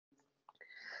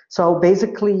So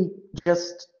basically,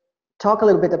 just talk a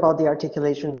little bit about the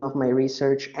articulation of my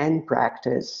research and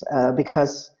practice,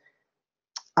 because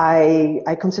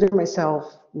I consider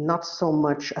myself not so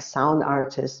much a sound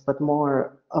artist, but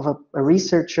more of a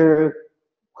researcher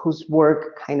whose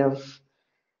work kind of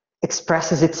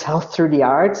expresses itself through the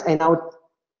arts. And I'll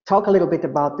talk a little bit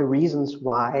about the reasons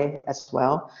why as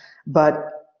well. But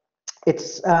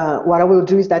it's what I will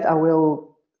do is that I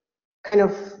will kind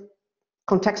of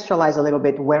contextualize a little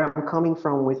bit where I'm coming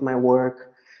from with my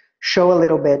work, show a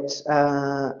little bit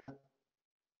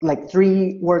like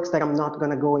 3 works that I'm not going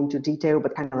to go into detail,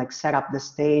 but kind of like set up the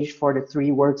stage for the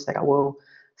 3 works that I will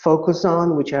focus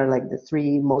on, which are like the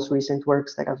 3 most recent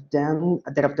works that I've done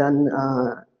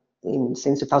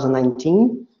since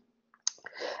 2019.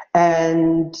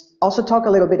 And also talk a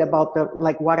little bit about the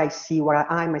what I see, what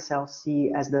I myself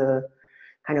see as the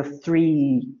kind of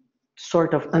 3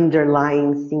 sort of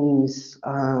underlying themes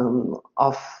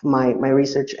of my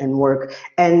research and work.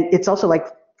 And it's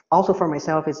also for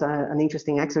myself, it's an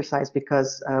interesting exercise,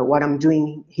 because what I'm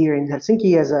doing here in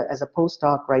Helsinki as a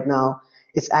postdoc right now,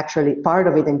 it's actually part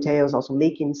of it entails also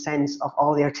making sense of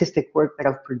all the artistic work that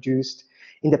I've produced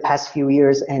in the past few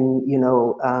years, and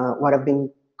what I've been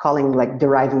calling like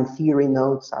deriving theory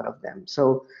notes out of them.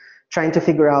 So trying to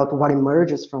figure out what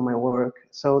emerges from my work.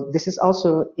 So this is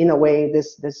also, in a way,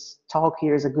 this talk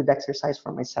here is a good exercise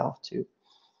for myself too.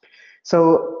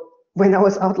 So when I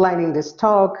was outlining this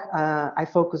talk, I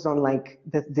focused on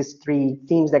these 3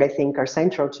 themes that I think are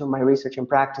central to my research and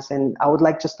practice. And I would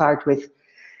like to start with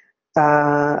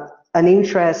an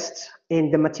interest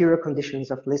in the material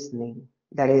conditions of listening.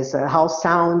 That is, how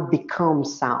sound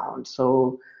becomes sound.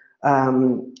 So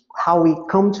how we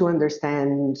come to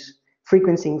understand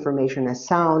frequency information as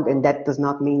sound, and that does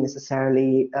not mean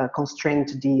necessarily constrained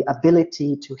to the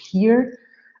ability to hear,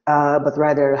 but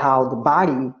rather how the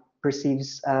body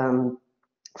perceives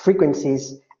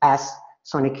frequencies as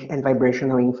sonic and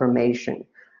vibrational information.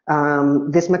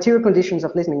 This material conditions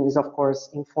of listening is, of course,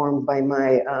 informed by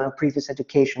my previous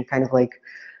education, kind of like,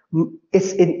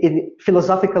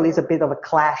 philosophically is a bit of a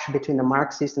clash between a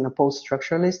Marxist and a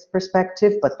post-structuralist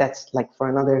perspective, but that's like for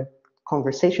another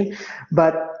conversation.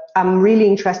 But I'm really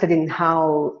interested in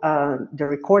how the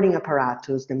recording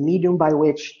apparatus, the medium by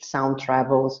which sound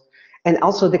travels, and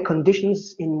also the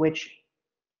conditions in which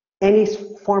any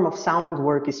form of sound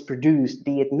work is produced,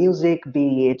 be it music,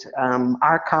 be it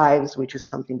archives, which is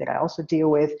something that I also deal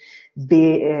with,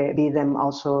 be them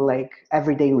also like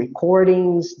everyday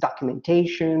recordings,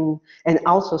 documentation, and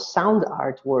also sound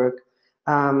artwork,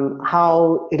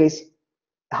 how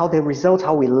the results,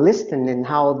 how we listen, and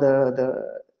how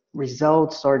the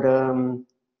results or the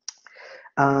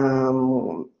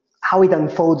how it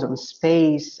unfolds on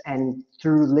space and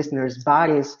through listeners'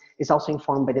 bodies is also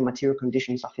informed by the material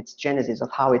conditions of its genesis,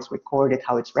 of how it's recorded,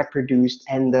 how it's reproduced,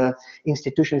 and the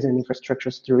institutions and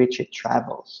infrastructures through which it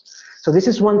travels. So this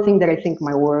is one thing that I think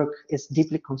my work is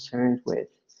deeply concerned with.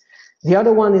 The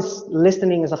other one is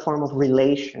listening as a form of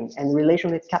relation, and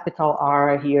relation with capital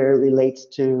R here relates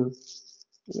to,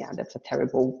 yeah, that's a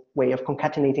terrible way of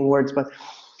concatenating words, but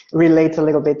relates a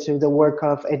little bit to the work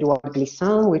of Edouard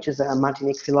Glissant, which is a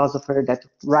Martinique philosopher that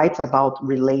writes about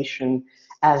relation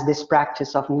as this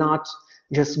practice of not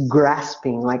just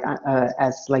grasping,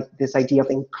 as this idea of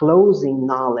enclosing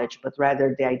knowledge, but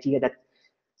rather the idea that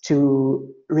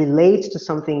to relate to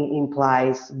something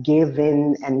implies give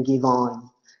in and give on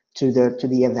to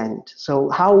the event. So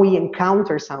how we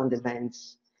encounter sound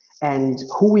events, and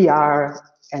who we are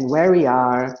and where we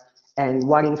are, and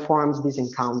what informs this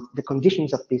encounter, the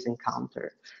conditions of this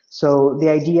encounter. So the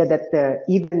idea that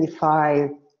even if I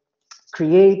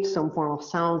create some form of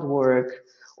sound work,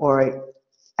 or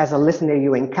as a listener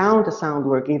you encounter sound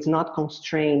work, it's not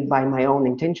constrained by my own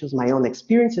intentions, my own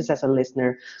experiences as a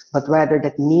listener, but rather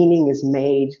that meaning is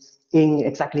made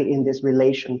exactly in this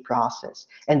relation process.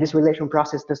 And this relation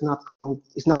process is not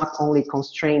only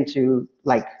constrained to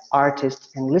like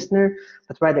artist and listener,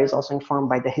 but rather is also informed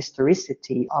by the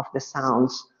historicity of the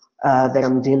sounds that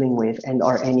I'm dealing with, and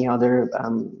or any other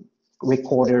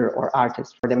recorder or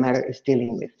artist for the matter is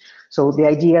dealing with. So the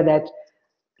idea that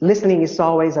listening is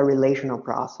always a relational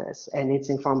process, and it's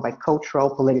informed by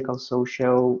cultural, political,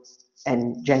 social,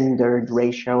 and gendered,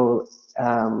 racial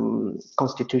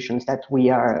constitutions that we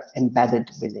are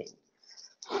embedded within.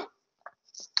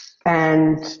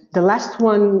 And the last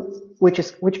one,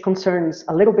 which concerns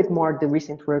a little bit more the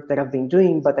recent work that I've been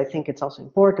doing, but I think it's also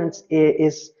important,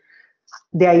 is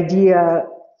the idea,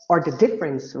 or the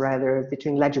difference rather,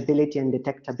 between legibility and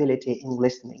detectability in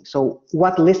listening. So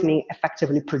what listening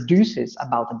effectively produces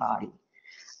about the body,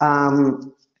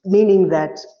 meaning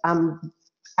that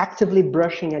actively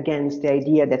brushing against the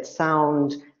idea that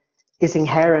sound is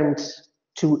inherent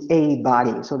to a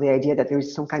body. So the idea that there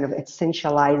is some kind of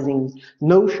essentializing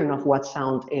notion of what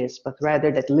sound is, but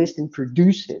rather that listening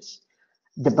produces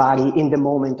the body in the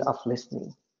moment of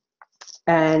listening.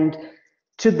 And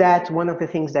to that, one of the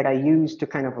things that I use to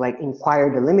kind of like inquire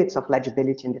the limits of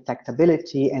legibility and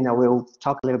detectability, and I will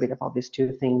talk a little bit about these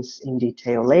two things in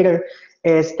detail later,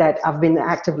 is that I've been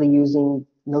actively using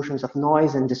notions of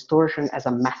noise and distortion as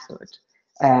a method.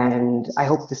 And I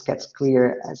hope this gets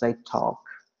clear as I talk.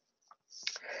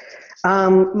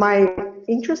 My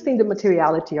interest in the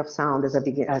materiality of sound, as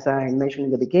I mentioned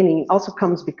in the beginning, also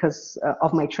comes because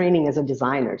of my training as a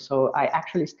designer. So I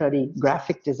actually studied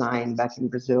graphic design back in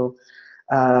Brazil.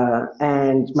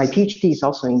 And my PhD is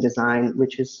also in design,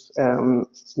 which is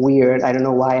weird. I don't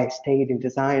know why I stayed in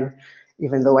design,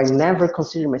 even though I never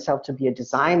considered myself to be a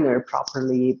designer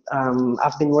properly.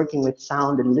 I've been working with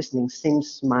sound and listening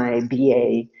since my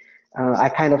BA. I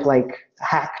kind of like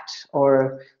hacked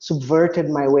or subverted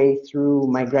my way through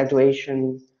my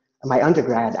graduation, my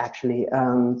undergrad actually.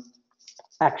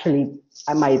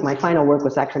 My final work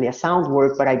was actually a sound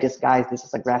work, but I disguised this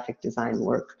as a graphic design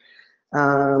work.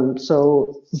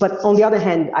 But on the other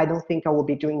hand, I don't think I would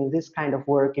be doing this kind of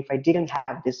work if I didn't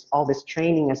have all this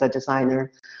training as a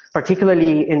designer,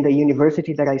 particularly in the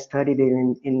university that I studied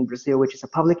in Brazil, which is a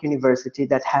public university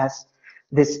that has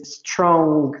this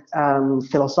strong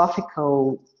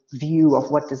philosophical view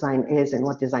of what design is and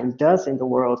what design does in the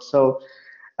world. So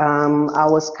I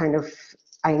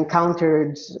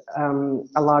encountered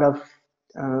a lot of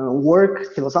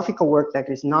philosophical work that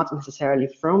is not necessarily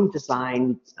from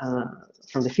design,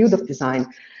 from the field of design,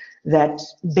 that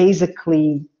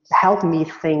basically helped me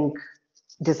think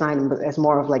design as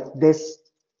more of like this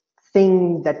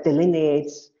thing that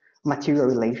delineates material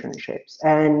relationships.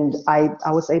 And I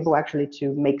was able actually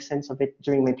to make sense of it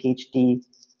during my PhD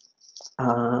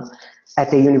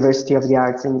at the University of the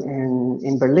Arts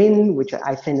in Berlin, which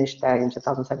I finished there in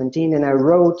 2017. And I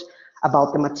wrote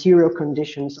about the material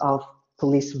conditions of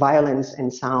police violence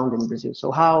and sound in Brazil.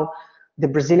 So how the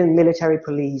Brazilian military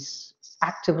police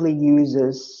actively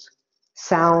uses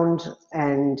sound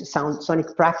and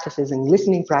sonic practices and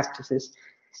listening practices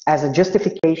as a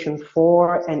justification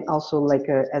for, and also like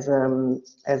as a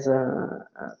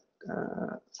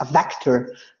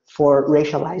vector for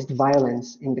racialized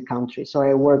violence in the country. So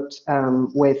I worked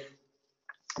with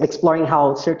exploring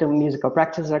how certain musical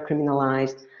practices are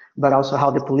criminalized, but also how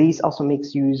the police also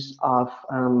makes use of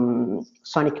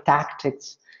sonic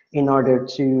tactics in order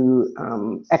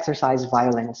to exercise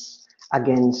violence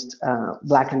against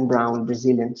Black and brown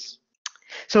Brazilians.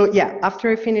 So yeah, after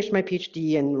I finished my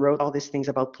PhD and wrote all these things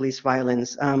about police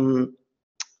violence,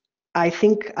 I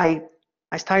think I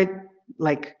started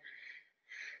like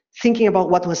thinking about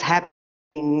what was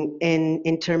happening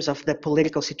in terms of the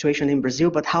political situation in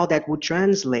Brazil, but how that would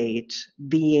translate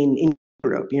being in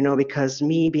Europe, you know, because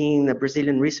me being a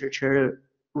Brazilian researcher,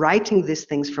 writing these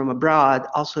things from abroad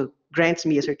also grants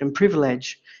me a certain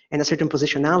privilege and a certain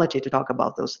positionality to talk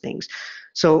about those things.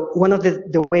 So one of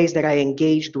the ways that I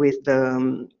engaged with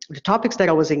the topics that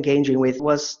I was engaging with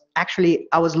was actually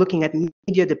I was looking at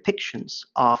media depictions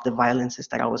of the violences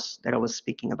that I was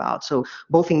speaking about. So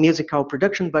both in musical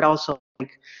production, but also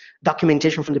like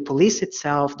documentation from the police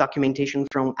itself, documentation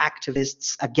from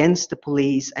activists against the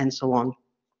police, and so on.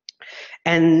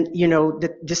 And you know,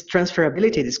 this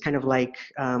transferability, this kind of like,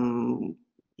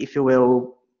 if you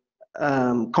will,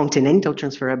 continental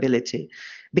transferability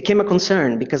became a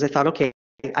concern, because I thought, okay,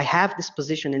 I have this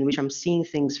position in which I'm seeing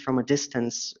things from a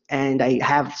distance, and I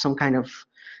have some kind of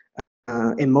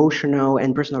emotional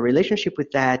and personal relationship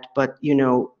with that, but you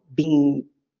know, being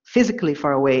physically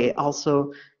far away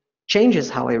also changes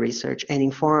how I research and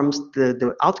informs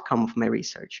the outcome of my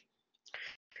research.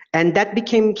 And that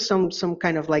became some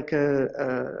kind of like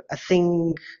a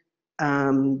thing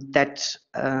that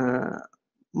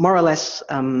more or less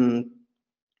an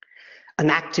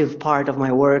active part of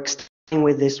my work, starting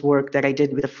with this work that I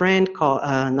did with a friend, called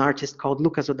an artist called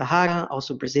Lucas Odahara,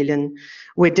 also Brazilian.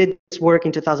 We did this work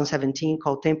in 2017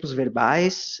 called Tempos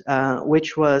Verbais,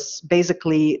 which was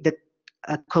basically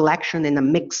a collection and a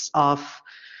mix of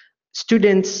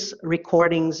students'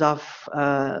 recordings of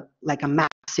like a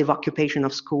massive occupation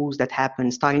of schools that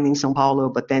happened starting in São Paulo,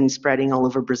 but then spreading all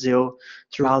over Brazil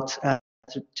throughout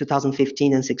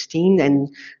 2015 and 16. And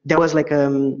there was like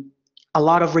a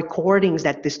lot of recordings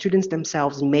that the students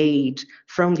themselves made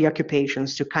from the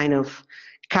occupations to kind of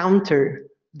counter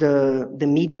the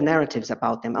media narratives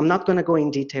about them. I'm not going to go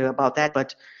in detail about that,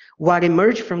 but what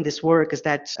emerged from this work is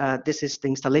that this is the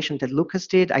installation that Lucas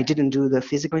did. I didn't do the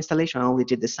physical installation, I only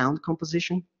did the sound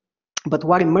composition. But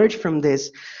what emerged from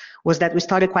this was that we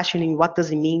started questioning what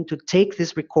does it mean to take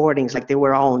these recordings, like they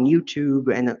were all on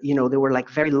YouTube, and they were like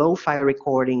very lo-fi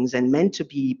recordings and meant to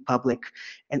be public,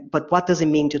 but what does it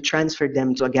mean to transfer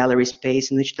them to a gallery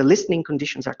space in which the listening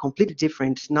conditions are completely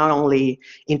different, not only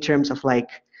in terms of like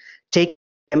taking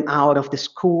them out of the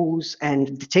schools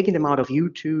and taking them out of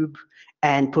YouTube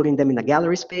and putting them in a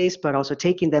gallery space, but also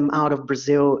taking them out of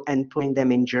Brazil and putting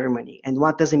them in Germany. And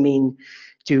what does it mean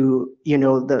to,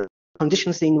 the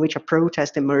conditions in which a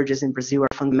protest emerges in Brazil are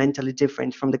fundamentally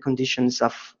different from the conditions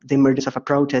of the emergence of a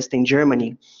protest in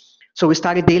Germany. So we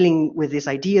started dealing with these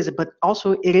ideas, but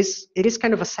also it is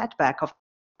kind of a setback of the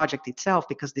project itself,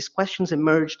 because these questions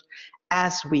emerged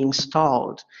as we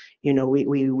installed.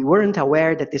 We weren't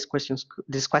aware that these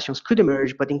questions could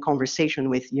emerge, but in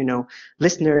conversation with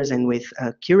listeners and with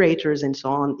curators and so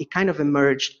on, it kind of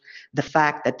emerged the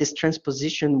fact that this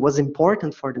transposition was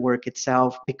important for the work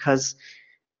itself, because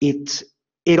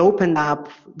it opened up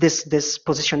this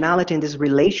positionality and this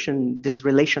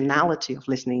relationality of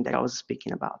listening that I was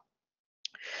speaking about.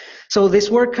 So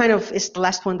this work kind of is the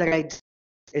last one that I did.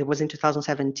 It was in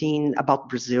 2017 about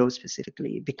Brazil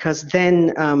specifically, because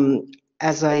then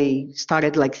as I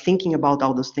started like thinking about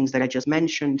all those things that I just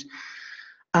mentioned,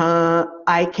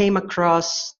 I came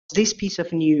across this piece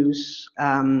of news,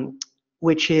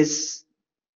 which is,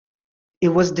 it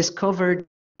was discovered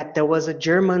that there was a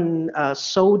German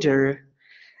soldier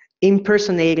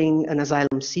impersonating an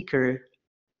asylum seeker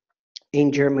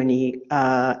in Germany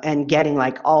and getting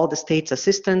like all the state's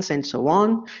assistance and so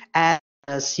on as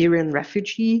a Syrian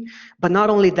refugee. But not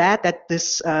only that,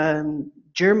 this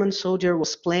German soldier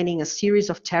was planning a series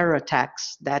of terror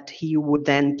attacks that he would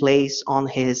then place on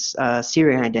his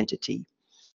Syrian identity.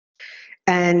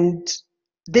 And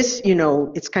this,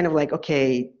 it's kind of like,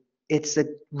 okay, it's a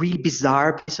really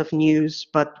bizarre piece of news,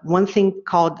 but one thing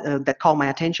that caught my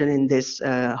attention in this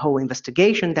whole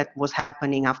investigation that was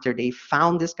happening after they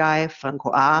found this guy,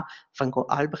 Franco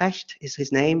Albrecht is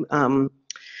his name,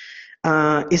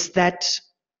 is that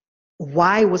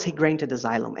why was he granted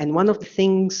asylum? And one of the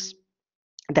things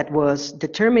that was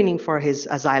determining for his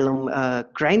asylum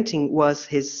granting was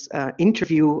his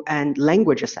interview and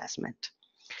language assessment.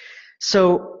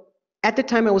 So at the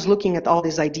time, I was looking at all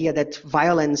this idea that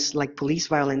violence, like police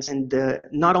violence, and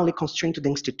not only constrained to the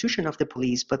institution of the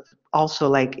police, but also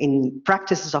like in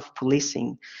practices of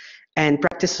policing. And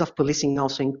practices of policing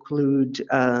also include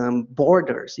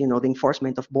borders, the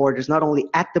enforcement of borders, not only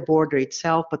at the border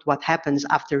itself, but what happens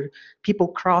after people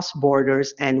cross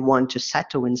borders and want to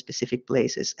settle in specific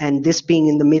places. And this being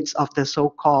in the midst of the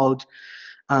so-called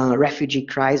refugee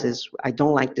crisis. I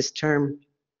don't like this term,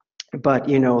 but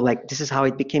like this is how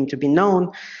it became to be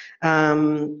known.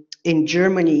 In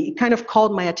Germany, it kind of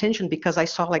called my attention because I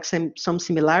saw like some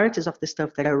similarities of the stuff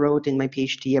that I wrote in my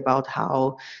PhD about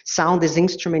how sound is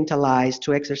instrumentalized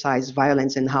to exercise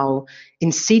violence and how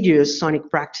insidious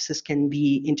sonic practices can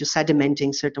be into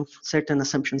sedimenting certain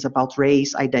assumptions about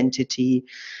race, identity,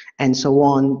 and so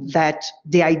on. That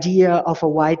the idea of a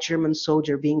white German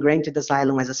soldier being granted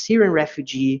asylum as a Syrian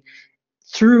refugee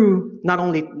through not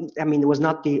only, I mean, it was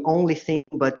not the only thing,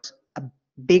 but a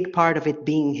big part of it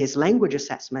being his language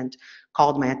assessment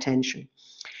called my attention.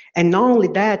 And not only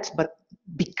that, but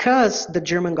because the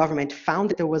German government found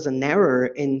that there was an error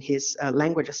in his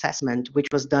language assessment, which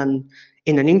was done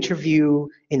in an interview,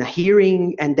 in a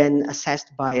hearing, and then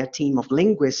assessed by a team of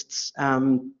linguists,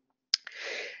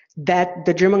 that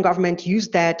the German government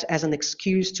used that as an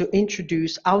excuse to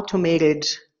introduce automated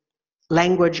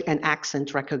language and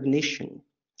accent recognition.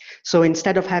 So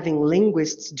instead of having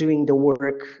linguists doing the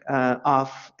work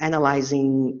of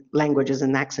analyzing languages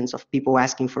and accents of people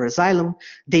asking for asylum,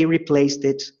 they replaced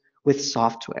it with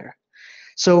software.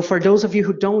 So for those of you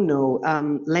who don't know,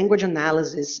 language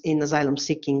analysis in asylum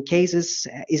seeking cases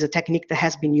is a technique that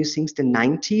has been used since the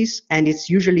 90s, and it's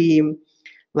usually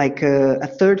like a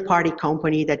third-party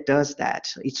company that does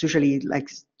that. It's usually like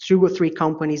 2 or 3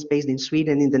 companies based in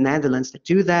Sweden, in the Netherlands, that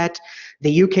do that.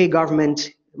 The UK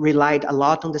government relied a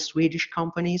lot on the Swedish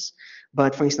companies,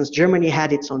 but for instance, Germany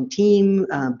had its own team,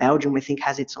 Belgium, I think,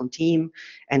 has its own team,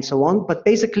 and so on. But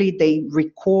basically, they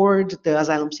record the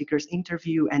asylum seeker's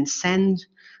interview and send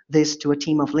this to a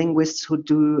team of linguists who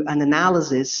do an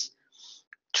analysis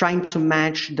trying to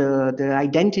match the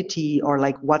identity or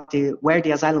like where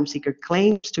the asylum seeker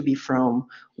claims to be from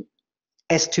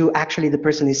as to actually the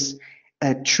person is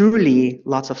truly,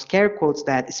 lots of scare quotes,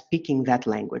 that is speaking that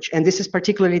language. And this is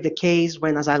particularly the case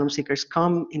when asylum seekers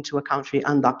come into a country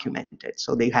undocumented.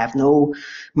 So they have no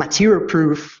material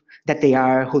proof that they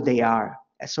are who they are.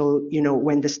 So,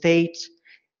 when the state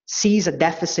sees a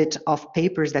deficit of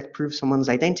papers that prove someone's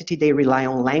identity, they rely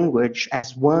on language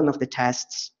as one of the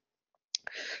tests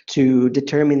to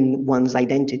determine one's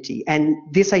identity. And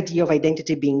this idea of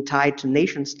identity being tied to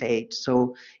nation state,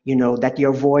 so that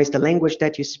your voice, the language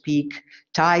that you speak,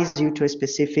 ties you to a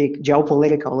specific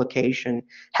geopolitical location,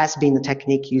 has been a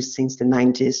technique used since the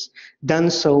 90s, done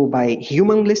so by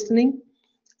human listening.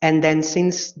 And then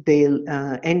since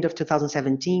the end of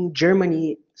 2017,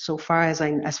 Germany, as far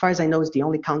as I know, is the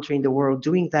only country in the world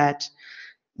doing that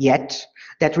yet,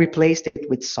 that replaced it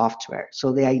with software.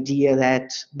 So the idea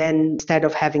that then instead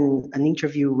of having an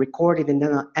interview recorded and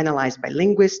then analyzed by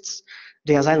linguists,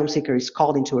 the asylum seeker is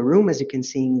called into a room, as you can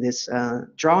see in these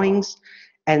drawings,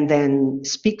 and then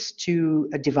speaks to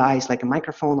a device like a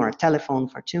microphone or a telephone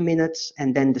for 2 minutes,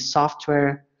 and then the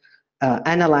software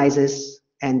analyzes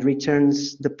and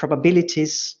returns the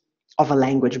probabilities of a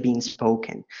language being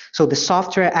spoken. So the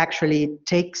software actually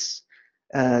takes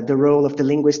the role of the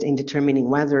linguist in determining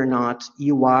whether or not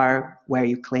you are where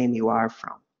you claim you are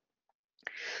from.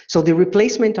 So the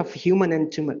replacement of human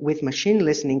with machine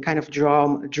listening kind of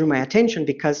drew my attention,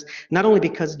 because not only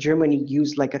because Germany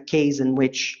used like a case in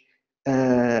which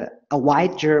a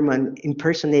white German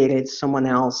impersonated someone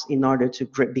else in order to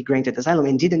be granted asylum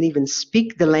and didn't even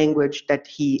speak the language that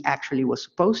he actually was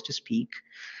supposed to speak,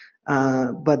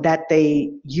 but that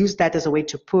they use that as a way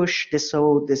to push this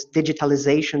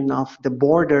digitalization of the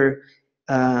border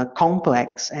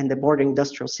complex and the border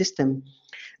industrial system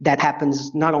that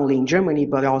happens not only in Germany,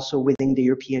 but also within the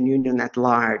European Union at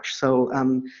large. So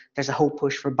there's a whole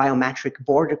push for biometric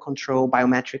border control,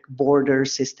 biometric border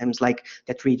systems like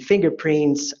that read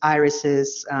fingerprints,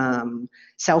 irises,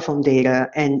 cell phone data,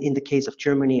 and in the case of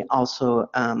Germany, also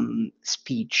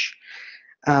speech.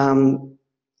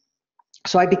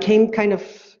 So I became kind of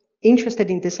interested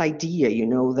in this idea,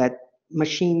 that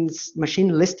machine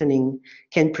listening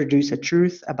can produce a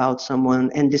truth about someone,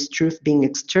 and this truth being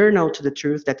external to the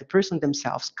truth that the person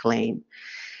themselves claim.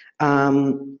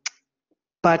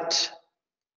 But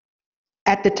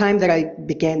at the time that I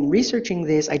began researching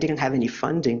this, I didn't have any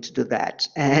funding to do that.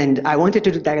 And I wanted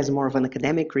to do that as more of an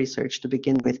academic research to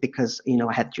begin with, because,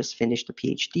 I had just finished a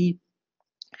PhD.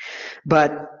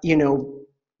 But,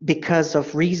 because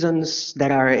of reasons that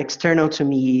are external to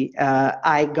me,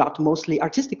 I got mostly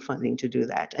artistic funding to do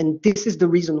that. And this is the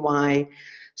reason why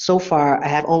so far I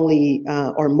have only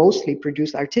or mostly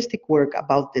produced artistic work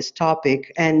about this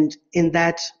topic. And in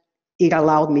that, it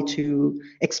allowed me to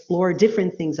explore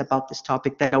different things about this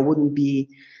topic that I wouldn't be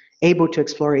able to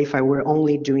explore if I were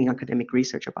only doing academic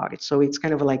research about it. So it's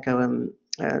kind of like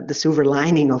the silver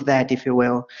lining of that, if you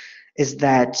will, is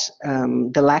that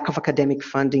the lack of academic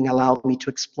funding allowed me to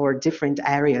explore different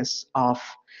areas of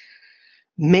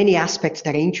many aspects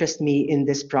that interest me in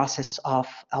this process of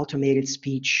automated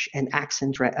speech and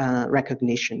accent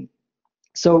recognition.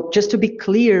 So just to be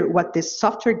clear, what this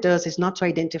software does is not to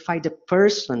identify the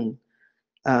person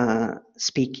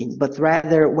speaking, but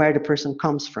rather where the person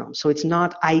comes from. So it's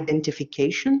not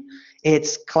identification,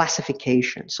 it's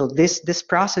classification. So this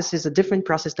process is a different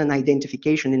process than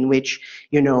identification, in which,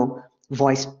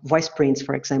 voice prints,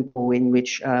 for example, in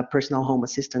which personal home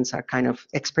assistants are kind of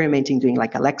experimenting, doing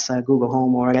like Alexa, Google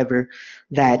Home, or whatever,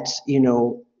 that,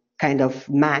 kind of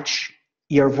match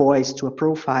your voice to a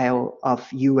profile of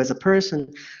you as a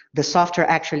person. The software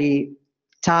actually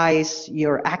ties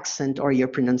your accent or your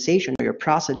pronunciation or your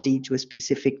prosody to a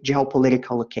specific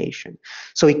geopolitical location.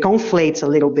 So it conflates a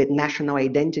little bit national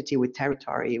identity with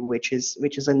territory, which is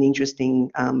an interesting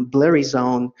blurry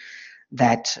zone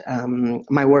that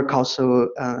my work also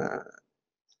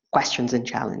questions and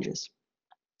challenges.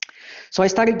 So I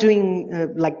started doing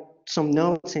like some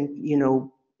notes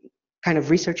and kind of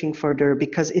researching further,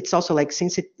 because it's also like,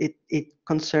 since it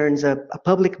concerns a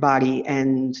public body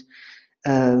and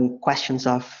questions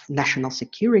of national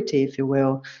security, if you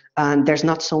will, there's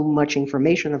not so much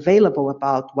information available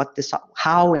about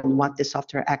how and what the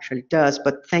software actually does.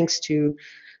 But thanks to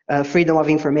Freedom of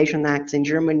Information Acts in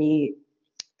Germany,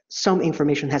 some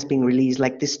information has been released.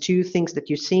 Like these two things that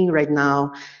you're seeing right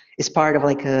now is part of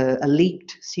like a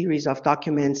leaked series of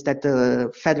documents that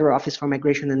the Federal Office for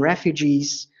Migration and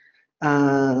Refugees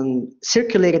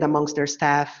circulated amongst their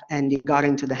staff, and it got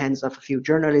into the hands of a few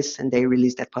journalists, and they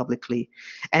released that publicly.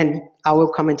 And I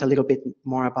will comment a little bit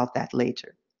more about that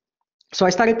later. So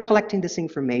I started collecting this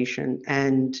information,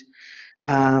 and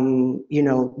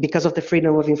because of the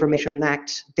Freedom of Information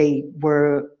Act, they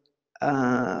were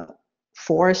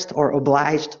forced or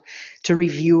obliged to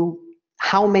review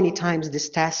how many times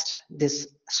this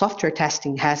software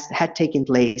testing had taken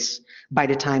place by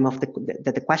the time of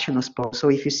that the question was posed. So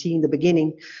if you see in the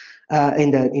beginning,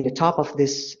 in the top of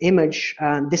this image.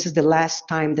 This is the last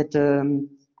time that the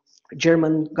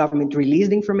German government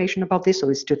released information about this, so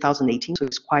it's 2018, so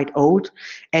it's quite old.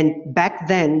 And back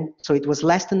then, so it was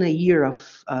less than a year of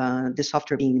the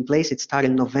software being in place. It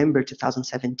started in November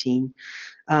 2017.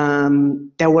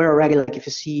 There were already, like if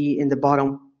you see in the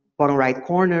bottom right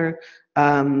corner,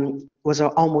 was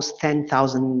almost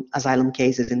 10,000 asylum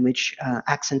cases in which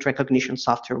accent recognition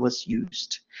software was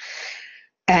used.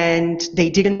 And they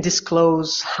didn't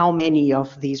disclose how many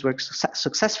of these were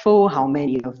successful, how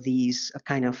many of these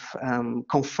kind of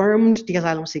confirmed the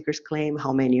asylum seeker's claim,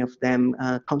 how many of them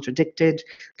contradicted.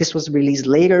 This was released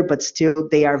later, but still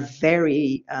they are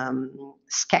very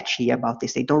sketchy about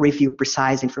this. They don't reveal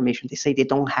precise information. They say they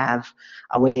don't have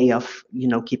a way of,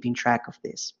 keeping track of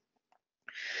this.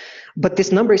 But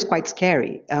this number is quite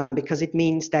scary because it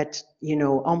means that,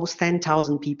 almost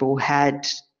 10,000 people had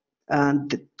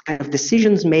the kind of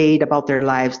decisions made about their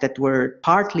lives that were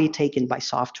partly taken by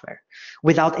software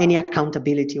without any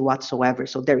accountability whatsoever.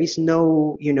 So there is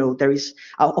no,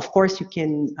 of course you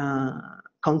can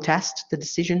contest the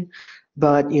decision,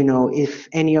 but, if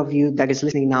any of you that is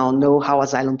listening now know how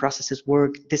asylum processes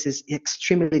work, this is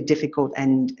extremely difficult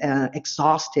and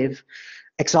exhausting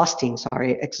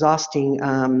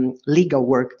legal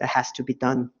work that has to be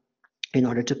done in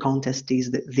order to contest these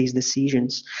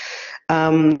decisions.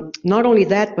 Not only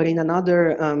that, but in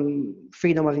another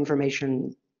Freedom of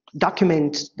Information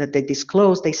document that they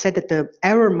disclosed, they said that the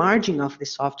error margin of the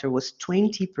software was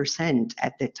 20%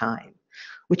 at the time,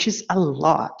 which is a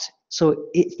lot. So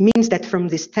it means that from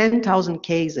these 10,000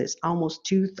 cases, almost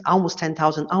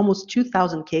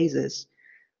 2,000 cases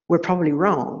were probably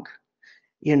wrong.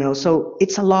 So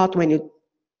it's a lot when you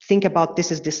think about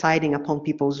this as deciding upon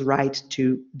people's right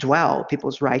to dwell,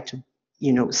 people's right to,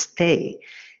 stay,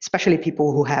 especially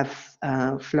people who have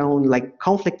flown like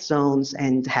conflict zones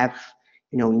and have,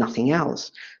 nothing else.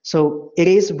 So it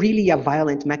is really a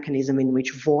violent mechanism in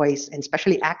which voice, and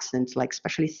especially accents, like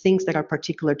especially things that are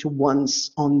particular to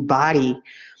one's own body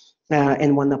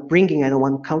and one upbringing and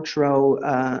one cultural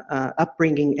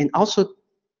upbringing, and also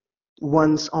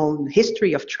one's own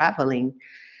history of traveling,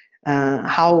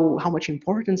 how much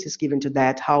importance is given to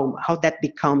that, how that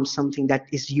becomes something that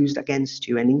is used against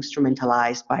you and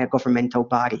instrumentalized by a governmental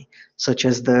body, such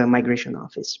as the Migration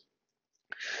Office.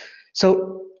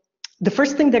 So the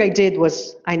first thing that I did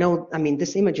was,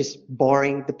 this image is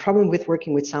boring. The problem with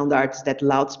working with sound art is that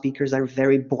loudspeakers are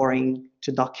very boring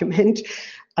to document.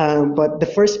 But the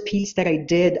first piece that I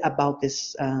did about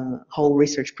this whole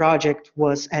research project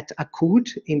was at a CUD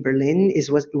in Berlin. It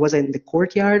was in the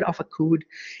courtyard of a CUD,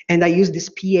 and I used these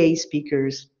PA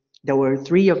speakers. There were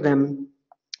 3 of them,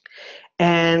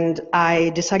 and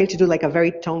I decided to do like a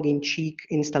very tongue-in-cheek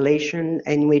installation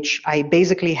in which I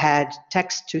basically had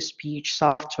text-to-speech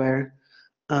software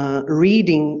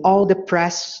reading all the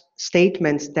press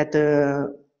statements that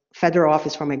the Federal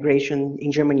Office for Migration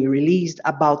in Germany released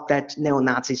about that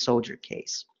neo-Nazi soldier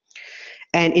case,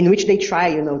 and in which they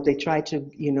try to,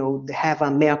 have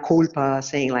a mea culpa,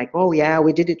 saying like, oh yeah,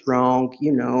 we did it wrong,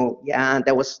 yeah,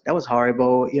 that was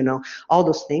horrible, all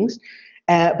those things.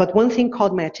 But one thing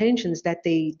caught my attention is that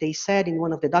they said in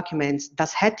one of the documents,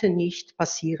 das hätte nicht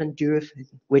passieren dürfen,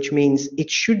 which means it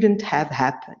shouldn't have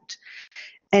happened.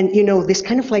 And this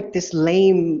kind of like this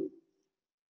lame,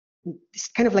 this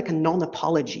kind of like a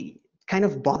non-apology kind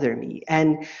of bother me.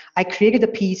 And I created a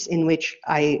piece in which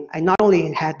I not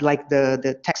only had like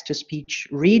the text-to-speech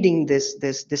reading this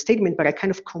statement, but I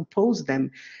kind of composed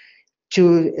them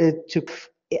to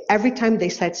every time they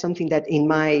said something that in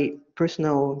my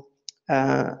personal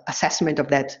assessment of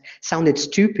that sounded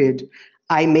stupid,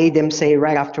 I made them say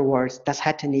right afterwards, das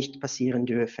hätte nicht passieren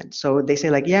dürfen. So they say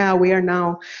like, yeah, we are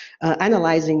now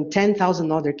analyzing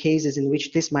 10,000 other cases in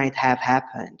which this might have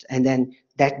happened, and then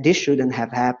that this shouldn't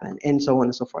have happened, and so on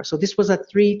and so forth. So this was a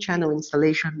 3-channel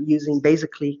installation using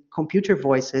basically computer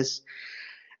voices,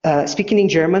 speaking in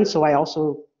German. So I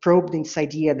also probed this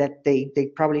idea that they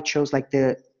probably chose like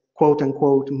the quote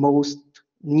unquote most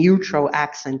neutral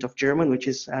accent of German, which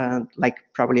is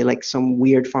probably like some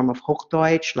weird form of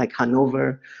Hochdeutsch, like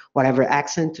Hanover, whatever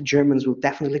accent. Germans will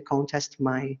definitely contest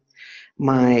my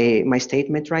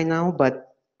statement right now. But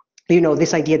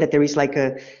this idea that there is like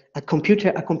a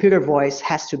computer voice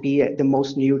has to be the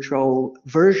most neutral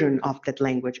version of that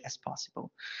language as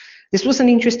possible. This was an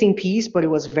interesting piece, but it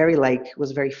was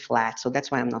very flat, so that's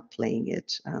why I'm not playing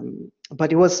it.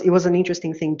 But it was an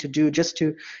interesting thing to do, just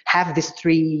to have these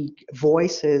 3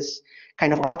 voices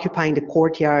kind of occupying the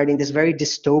courtyard in this very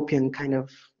dystopian kind of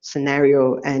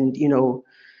scenario, and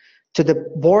to the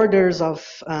borders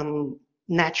of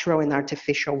natural and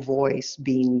artificial voice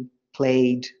being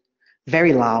played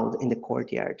very loud in the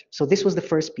courtyard. So this was the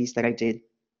first piece that I did.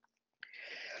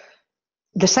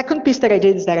 The second piece that I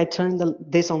did is that I turned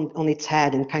this on its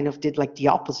head and kind of did like the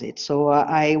opposite. So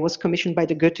I was commissioned by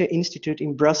the Goethe Institute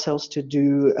in Brussels to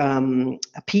do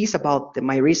a piece about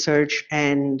my research.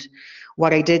 And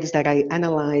what I did is that I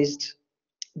analyzed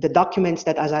the documents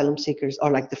that asylum seekers,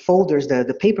 or like the folders,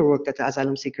 the paperwork that the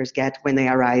asylum seekers get when they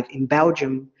arrive in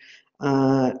Belgium,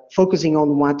 focusing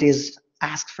on what is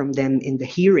asked from them in the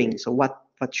hearing. So what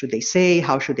should they say,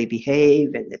 how should they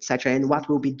behave, and etc., and what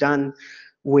will be done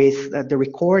with the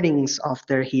recordings of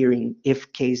their hearing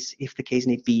if the case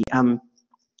need be.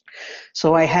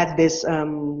 So I had this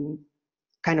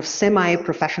kind of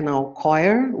semi-professional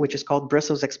choir, which is called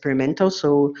Brussels Experimental,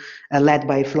 so led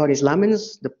by Floris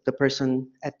Lamens, the person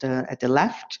at the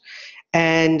left.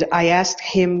 And I asked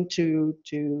him to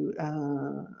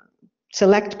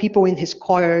select people in his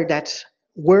choir that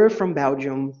were from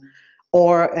Belgium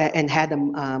or and had a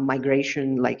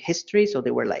migration like history, so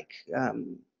they were like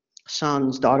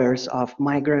sons, daughters of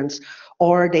migrants,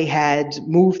 or they had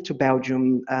moved to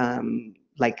Belgium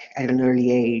like at an early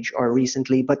age or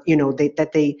recently, but you know,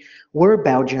 that they were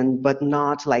Belgian, but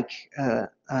not like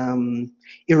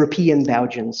European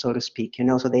Belgian, so to speak, you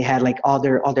know, so they had like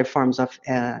other forms of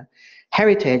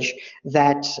heritage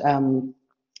that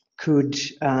could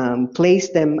place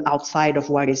them outside of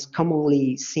what is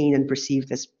commonly seen and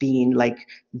perceived as being like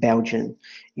Belgian,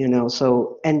 you know.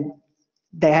 So, and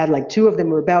they had like two of them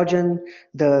were Belgian.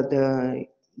 The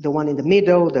one in the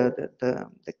middle, the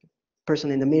person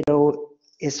in the middle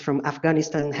is from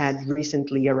Afghanistan, had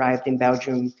recently arrived in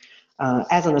Belgium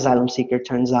as an asylum seeker,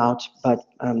 turns out, but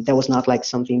that was not like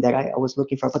something that I was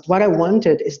looking for. But what I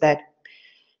wanted is that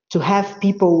to have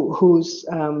people whose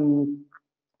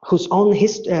own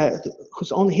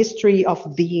history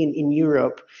of being in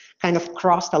Europe kind of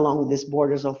crossed along these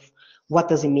borders of what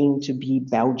does it mean to be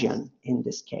Belgian in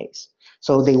this case.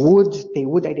 So they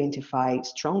would identify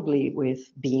strongly with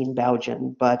being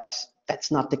Belgian, but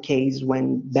that's not the case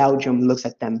when Belgium looks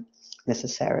at them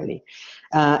necessarily.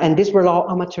 And these were all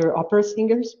amateur opera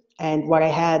singers. And what I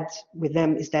had with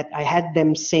them is that I had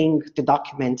them sing the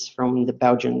documents from the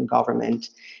Belgian government,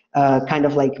 kind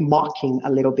of like mocking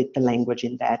a little bit the language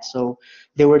in that. So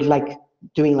they were like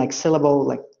doing like syllable,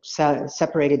 like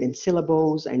separated in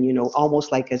syllables, and you know,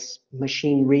 almost like as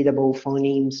machine readable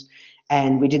phonemes.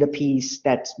 And we did a piece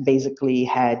that basically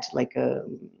had like a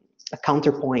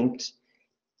counterpoint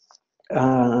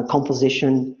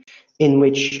composition in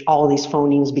which all these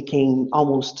phonemes became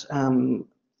almost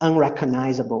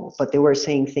unrecognizable, but they were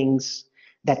saying things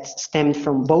that stemmed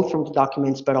from both from the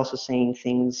documents, but also saying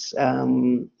things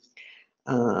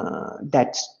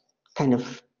that kind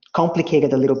of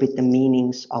complicated a little bit the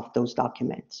meanings of those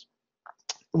documents.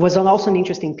 It was also an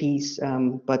interesting piece,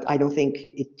 but I don't think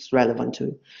it's relevant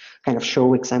to kind of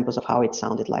show examples of how it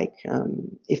sounded like.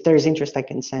 If there is interest, I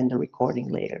can send a recording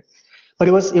later. But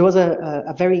it was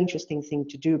a very interesting thing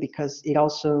to do because it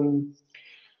also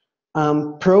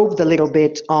probed a little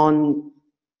bit on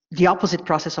the opposite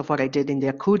process of what I did in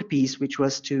the Akud piece, which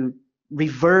was to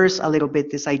reverse a little bit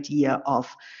this idea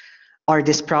of, or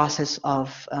this process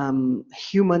of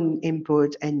human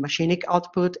input and machinic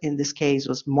output. In this case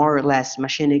was more or less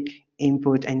machinic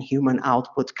input and human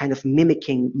output, kind of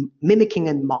mimicking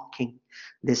and mocking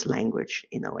this language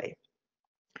in a way.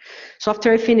 So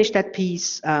after I finished that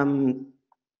piece,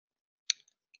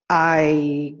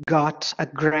 I got a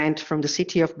grant from the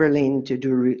city of Berlin to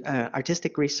do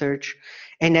artistic research.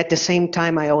 And at the same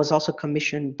time, I was also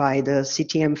commissioned by the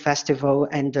CTM Festival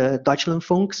and the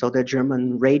Deutschlandfunk, so the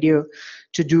German radio,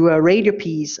 to do a radio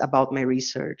piece about my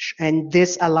research. And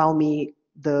this allowed me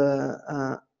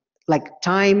the like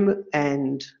time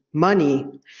and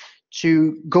money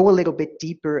to go a little bit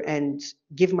deeper and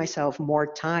give myself more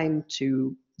time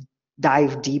to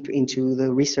dive deep into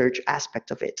the research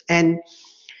aspect of it. And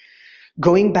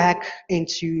going back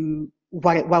into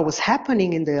what was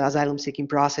happening in the asylum seeking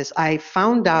process, I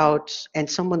found out, and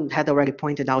someone had already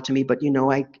pointed out to me, but you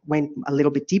know, I went a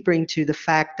little bit deeper into the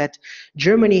fact that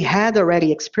Germany had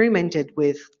already experimented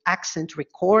with accent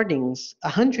recordings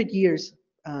 100 years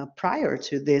prior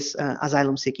to this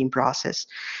asylum seeking process.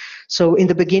 So in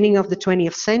the beginning of the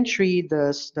 20th century,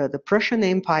 the Prussian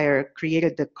Empire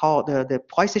created the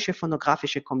Preußische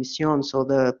Phonographische Kommission, so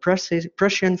the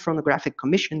Prussian Phonographic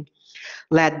Commission,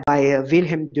 led by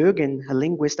Wilhelm Dögen, a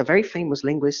linguist, a very famous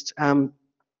linguist,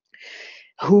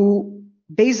 who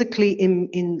basically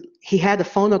he had a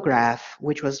phonograph,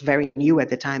 which was very new at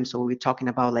the time. So we're talking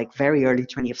about like very early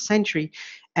 20th century.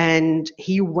 And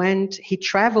he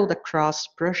traveled across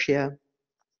Prussia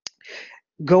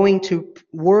going to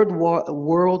World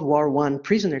War I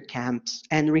prisoner camps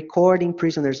and recording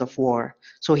prisoners of war.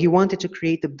 So he wanted to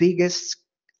create the biggest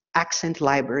accent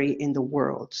library in the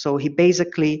world. So he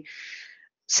basically,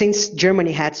 since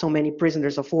Germany had so many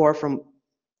prisoners of war from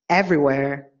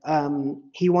everywhere,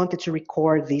 he wanted to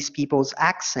record these people's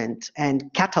accent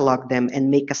and catalog them and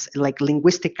make us like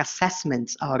linguistic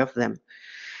assessments out of them.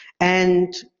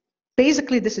 And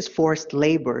basically this is forced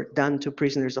labor done to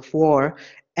prisoners of war.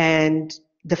 And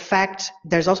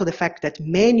there's also the fact that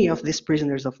many of these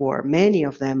prisoners of war, many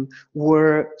of them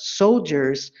were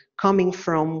soldiers coming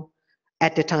from,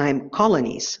 at the time,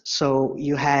 colonies. So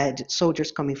you had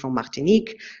soldiers coming from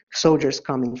Martinique, soldiers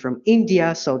coming from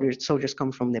India, soldiers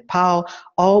coming from Nepal,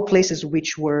 all places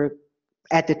which were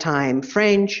at the time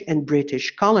French and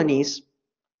British colonies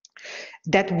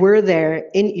that were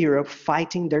there in Europe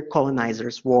fighting their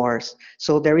colonizers' wars.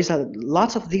 So there is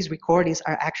lots of these recordings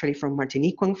are actually from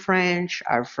Martiniquan French,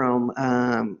 are from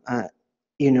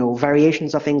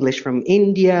variations of English from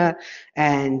India,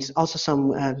 and also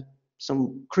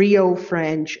some Creole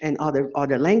French and other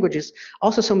languages,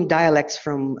 also some dialects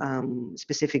from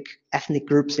specific ethnic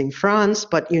groups in France.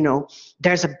 But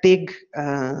there's a big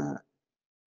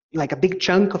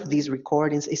chunk of these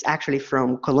recordings is actually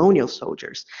from colonial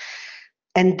soldiers.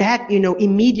 And that,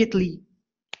 immediately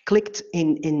clicked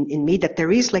in me that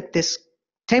there is like this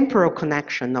temporal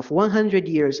connection of 100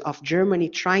 years of Germany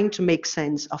trying to make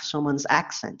sense of someone's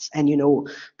accents and,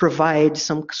 provide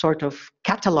some sort of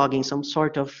cataloging, some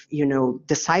sort of,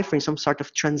 deciphering, some sort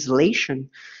of translation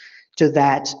to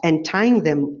that, and tying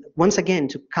them once again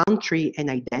to country and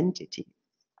identity.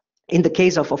 In the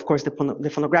case of course,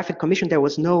 the Phonographic Commission, there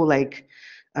was no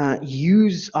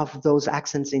use of those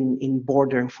accents in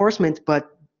border enforcement,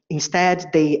 but instead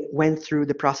they went through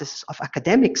the process of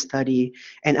academic study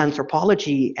and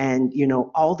anthropology and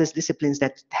all these disciplines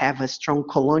that have a strong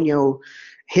colonial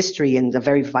history and a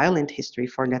very violent history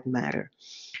for that matter.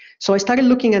 So I started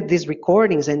looking at these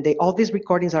recordings, and all these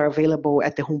recordings are available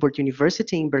at the Humboldt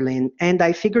University in Berlin, and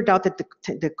I figured out that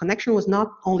the connection was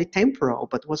not only temporal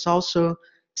but was also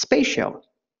spatial.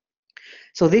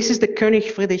 So this is the König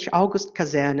Friedrich August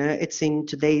Kaserne. It's in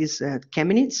today's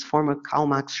Chemnitz, former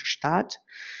Karl-Marx-Stadt.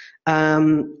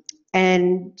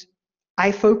 And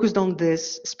I focused on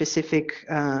this specific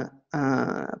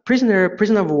prisoner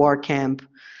of war camp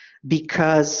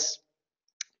because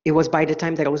it was by the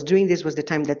time that I was doing this was the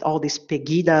time that all these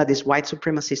Pegida, these white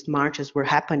supremacist marches were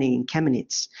happening in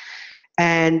Chemnitz.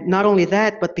 And not only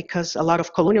that, but because a lot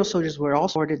of colonial soldiers were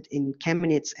also ordered in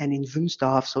Chemnitz and in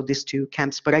Wunsdorf, so these two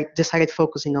camps. But I decided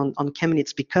focusing on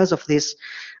Chemnitz because of this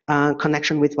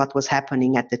connection with what was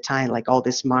happening at the time, like all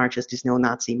these marches, these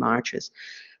neo-Nazi marches.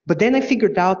 But then I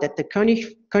figured out that the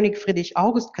König Friedrich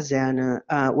August Kaserne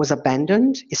was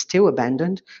abandoned, is still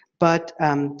abandoned, but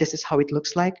this is how it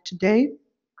looks like today.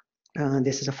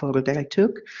 This is a photo that I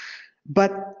took.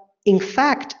 But in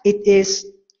fact, it is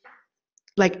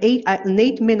like an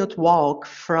 8-minute walk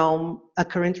from a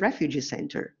current refugee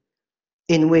center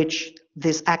in which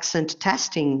these accent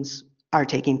testings are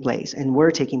taking place and were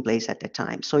taking place at the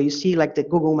time. So you see like the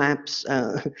Google Maps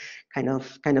kind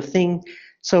of thing.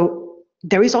 So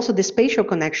there is also the spatial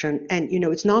connection, and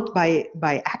it's not by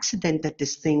accident that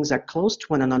these things are close to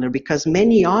one another, because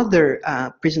many other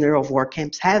prisoner of war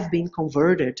camps have been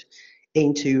converted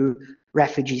into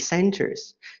refugee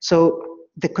centers. So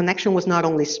the connection was not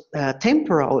only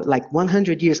temporal, like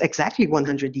 100 years, exactly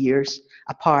 100 years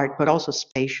apart, but also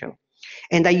spatial.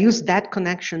 And I used that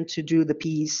connection to do the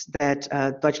piece that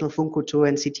Deutschlandfunkkultur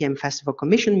and CTM Festival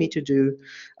commissioned me to do,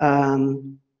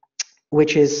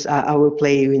 which is, I will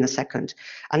play you in a second.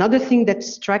 Another thing that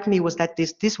struck me was that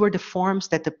these were the forms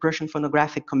that the Prussian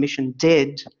Phonographic Commission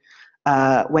did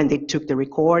when they took the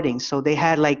recording. So they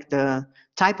had like the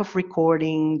type of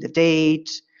recording, the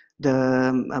date,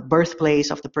 the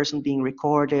birthplace of the person being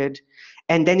recorded.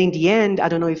 And then in the end, I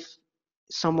don't know if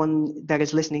someone that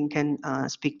is listening can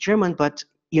speak German, but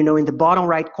in the bottom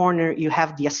right corner, you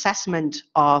have the assessment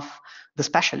of the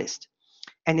specialist.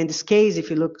 And in this case, if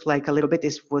you look like a little bit,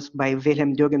 this was by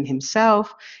Wilhelm Dürgen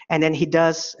himself. And then he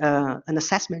does an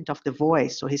assessment of the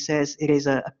voice. So he says it is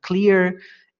a clear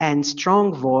and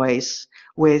strong voice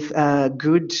with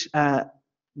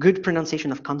good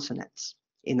pronunciation of consonants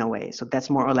in a way. So that's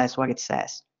more or less what it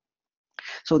says.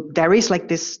 So there is like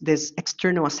this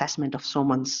external assessment of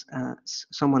someone's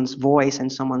voice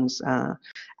and someone's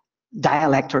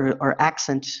dialect or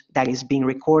accent that is being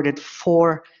recorded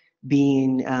for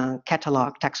being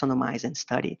cataloged, taxonomized, and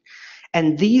studied.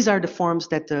 And these are the forms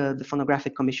that the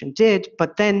Phonographic Commission did.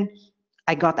 But then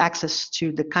I got access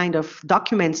to the kind of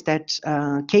documents that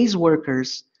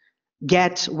caseworkers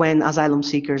get when asylum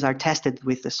seekers are tested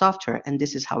with the software, and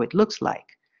this is how it looks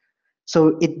like.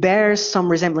 So it bears some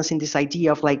resemblance in this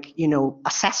idea of like, you know,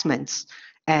 assessments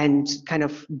and kind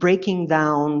of breaking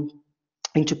down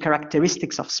into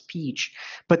characteristics of speech.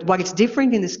 But what is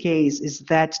different in this case is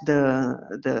that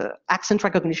the accent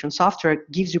recognition software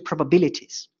gives you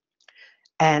probabilities.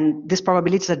 And these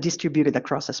probabilities are distributed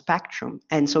across a spectrum.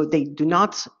 And so they do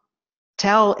not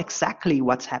tell exactly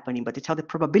what's happening, but they tell the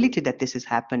probability that this is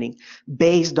happening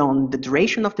based on the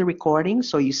duration of the recording.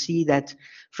 So you see that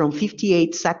from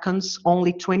 58 seconds,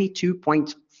 only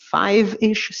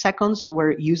 22.5-ish seconds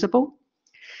were usable.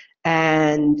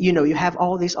 And you know, you have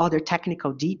all these other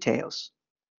technical details.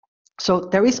 So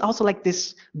there is also like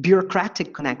this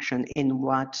bureaucratic connection in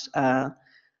what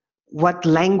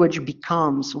language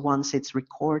becomes once it's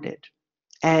recorded.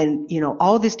 And you know,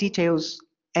 all these details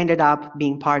ended up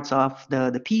being parts of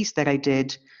the piece that I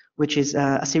did, which is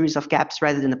a series of gaps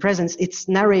rather than a presence. It's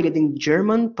narrated in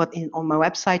German, but on my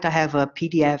website I have a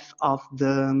PDF of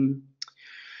the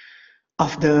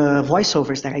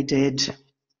voiceovers that I did.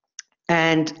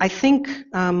 And I think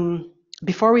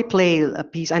before we play a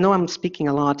piece, I know I'm speaking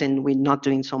a lot and we're not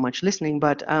doing so much listening,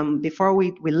 but before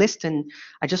we listen,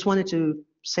 I just wanted to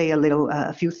say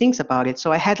a few things about it.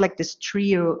 So I had like this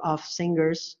trio of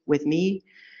singers with me,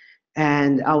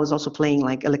 and I was also playing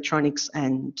like electronics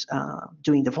and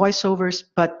doing the voiceovers.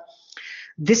 But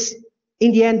this,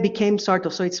 in the end, became sort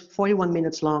of, so it's 41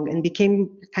 minutes long and became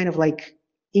kind of like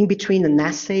in between an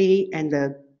essay and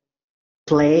a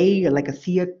play, like a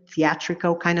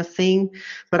theatrical kind of thing,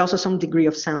 but also some degree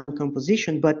of sound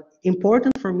composition. But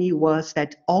important for me was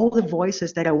that all the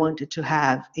voices that I wanted to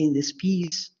have in this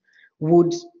piece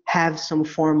would have some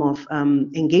form of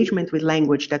engagement with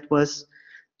language that was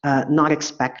not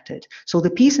expected. So the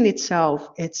piece in itself,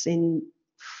 it's in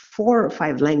 4 or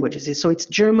 5 languages. So it's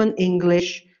German,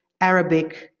 English,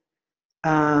 Arabic,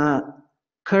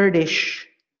 Kurdish.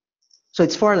 So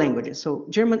it's 4 languages. So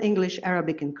German, English,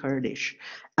 Arabic, and Kurdish.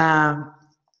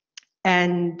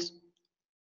 And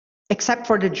except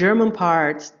for the German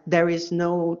part, there is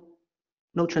no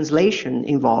translation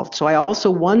involved. So I also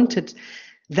wanted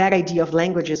that idea of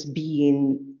languages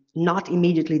being not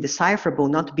immediately decipherable,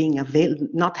 not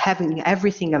having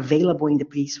everything available in the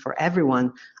piece for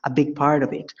everyone, a big part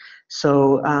of it.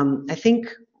 So I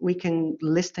think we can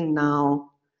listen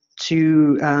now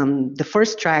to the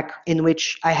first track, in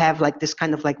which I have like this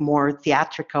kind of like more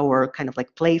theatrical or kind of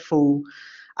like playful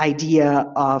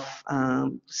idea of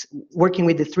working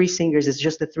with the 3 singers. It's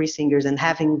just the 3 singers and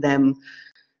having them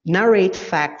narrate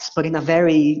facts, but in a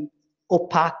very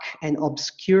opaque and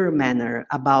obscure manner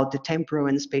about the temporal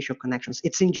and spatial connections.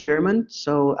 It's in German,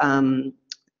 so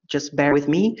just bear with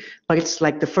me, but it's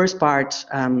like the first part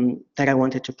that I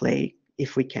wanted to play,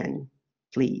 if we can,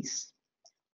 please.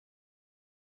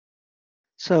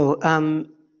 So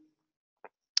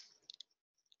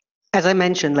as I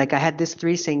mentioned, like I had these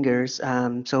 3 singers,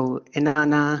 so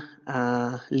Enana,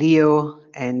 Leo,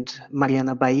 and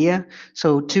Mariana Bahia.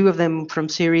 So 2 of them from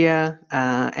Syria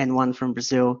and 1 from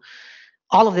Brazil.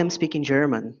 All of them speaking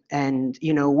German, and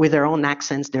you know, with their own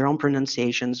accents, their own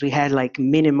pronunciations. We had like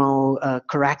minimal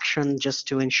correction just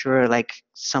to ensure like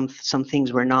some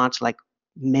things were not like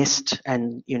missed,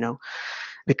 and you know,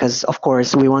 because of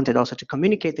course we wanted also to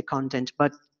communicate the content,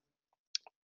 but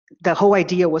the whole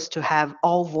idea was to have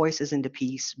all voices in the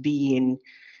piece being,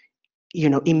 you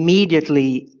know,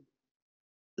 immediately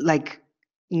like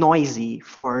noisy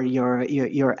for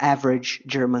your average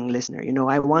German listener. You know,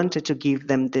 I wanted to give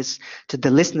them this, to the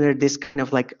listener, this kind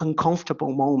of like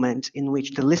uncomfortable moment in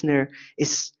which the listener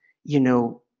is, you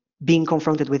know, being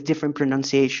confronted with different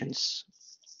pronunciations.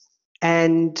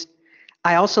 And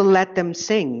I also let them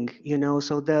sing, you know,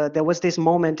 so there was this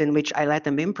moment in which I let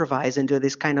them improvise and do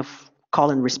this kind of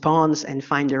call and response and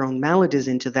find their own melodies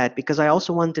into that, because I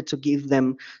also wanted to give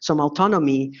them some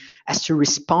autonomy as to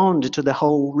respond to the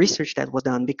whole research that was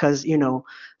done. Because, you know,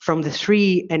 from the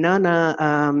 3,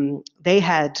 Enana, they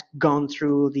had gone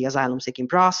through the asylum seeking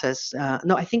process.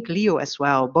 No, I think Leo as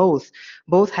well, both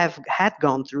had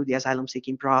gone through the asylum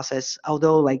seeking process,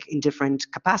 although like in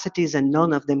different capacities, and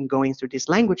none of them going through this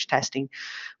language testing,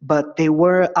 but they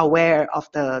were aware of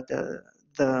the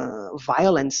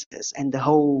violences and the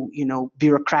whole, you know,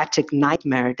 bureaucratic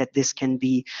nightmare that this can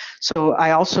be. So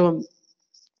I also,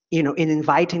 you know, in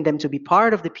inviting them to be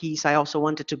part of the piece, I also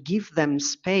wanted to give them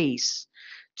space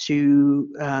to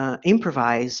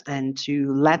improvise and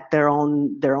to let their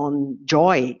own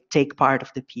joy take part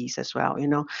of the piece as well. You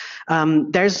know,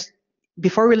 there's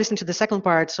before we listen to the second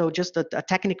part, so just a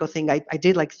technical thing, I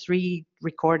did like 3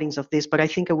 recordings of this, but I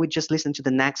think I would just listen to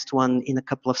the next one in a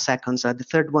couple of seconds. The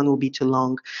third one will be too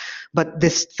long. But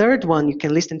this third one you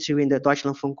can listen to in the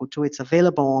Deutschlandfunk Kultur. It's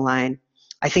available online.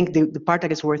 I think the part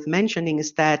that is worth mentioning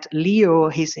is that Leo,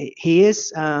 he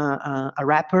is a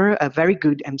rapper, a very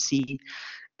good MC.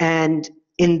 And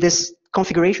in this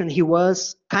configuration, he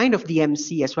was kind of the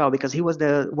MC as well, because he was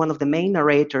one of the main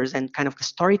narrators and kind of the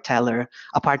storyteller.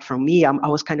 Apart from me, I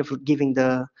was kind of giving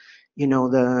the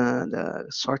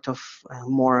sort of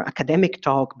more academic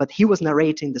talk, but he was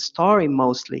narrating the story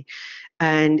mostly.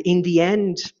 And in the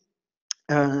end,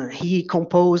 he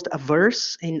composed a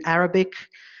verse in Arabic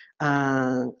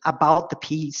about the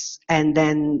piece, and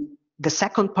then the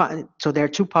second part, so there are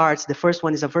 2 parts. The first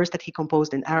one is a verse that he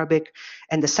composed in Arabic,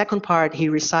 and the second part he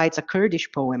recites a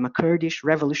Kurdish poem, a Kurdish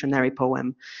revolutionary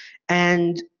poem.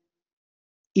 And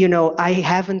I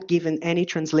haven't given any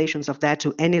translations of that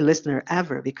to any listener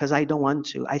ever, because I don't want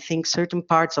to. I think certain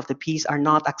parts of the piece are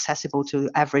not accessible to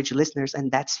average listeners,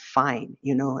 and that's fine,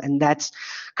 and that's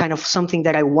kind of something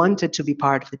that I wanted to be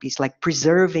part of the piece, like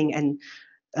preserving and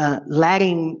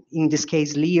letting, in this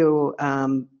case, Leo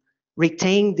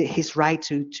retain his right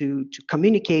to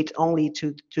communicate only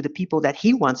to the people that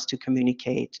he wants to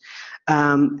communicate,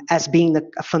 as being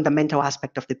a fundamental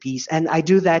aspect of the piece. And I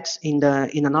do that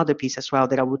in another piece as well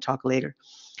that I will talk later.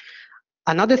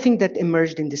 Another thing that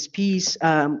emerged in this piece,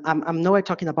 I'm nowhere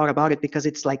talking about it because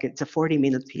it's a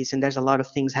 40-minute piece and there's a lot of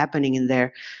things happening in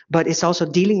there, but it's also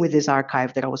dealing with this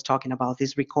archive that I was talking about,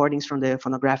 these recordings from the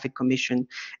Phonographic Commission.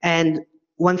 And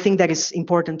one thing that is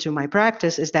important to my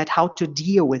practice is that how to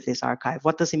deal with this archive.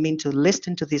 What does it mean to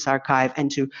listen to this archive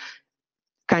and to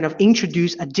kind of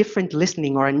introduce a different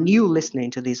listening or a new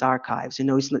listening to these archives?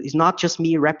 It's not just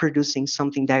me reproducing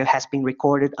something that has been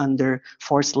recorded under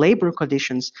forced labor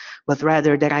conditions, but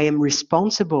rather that I am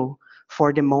responsible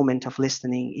for the moment of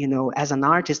listening. As an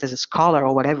artist, as a scholar,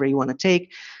 or whatever you want to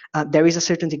take, there is a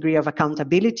certain degree of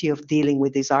accountability of dealing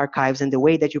with these archives, and the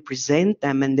way that you present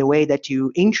them and the way that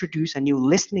you introduce a new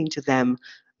listening to them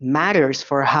matters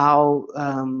for how,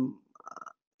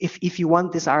 if you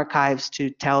want these archives to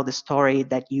tell the story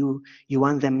that you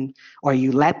want them, or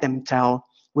you let them tell,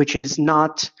 which is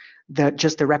not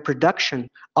just the reproduction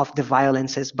of the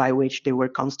violences by which they were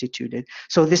constituted.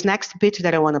 So this next bit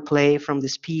that I want to play from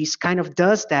this piece kind of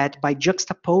does that by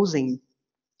juxtaposing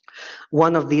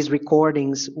one of these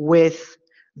recordings with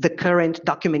the current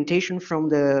documentation from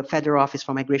the Federal Office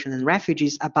for Migration and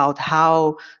Refugees about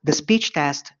how the speech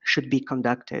test should be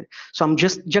conducted. So I'm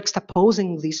just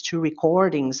juxtaposing these 2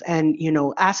 recordings and,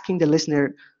 asking the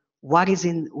listener, what is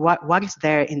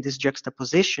there in this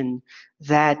juxtaposition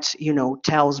that,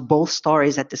 tells both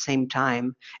stories at the same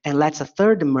time and lets a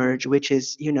third emerge, which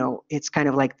is, it's kind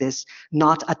of like this,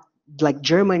 like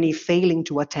Germany failing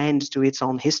to attend to its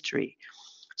own history.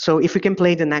 So if we can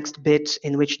play the next bit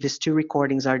in which these 2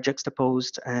 recordings are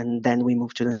juxtaposed, and then we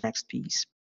move to the next piece.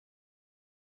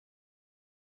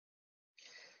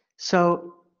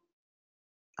 So,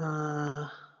 I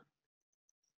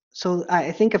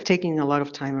think I've taken a lot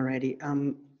of time already,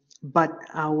 but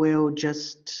I will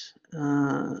just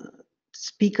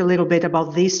speak a little bit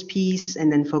about this piece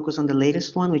and then focus on the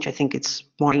latest one, which I think it's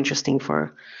more interesting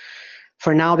for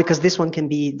now, because this one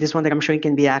that I'm showing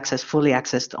can be fully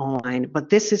accessed online. But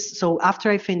this is, so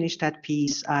after I finished that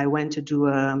piece, I went to do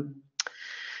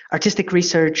artistic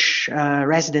research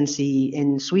residency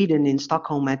in Sweden, in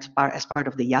Stockholm, as part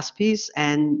of the IASPIS.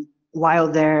 And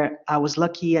while there, I was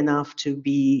lucky enough to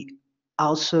be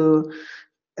also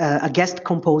a guest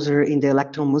composer in the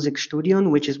Elektronmusikstudion,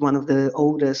 which is one of the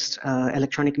oldest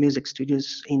electronic music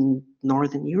studios in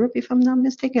Northern Europe, if I'm not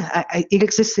mistaken. It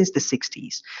exists since the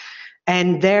 60s.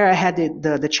 And there I had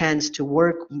the chance to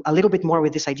work a little bit more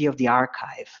with this idea of the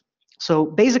archive. So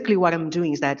basically what I'm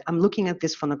doing is that I'm looking at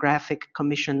this Phonographic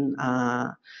Commission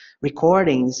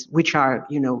recordings, which are,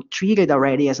 treated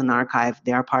already as an archive.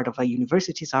 They are part of a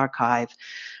university's archive.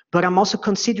 But I'm also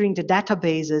considering the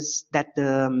databases that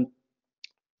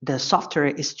the software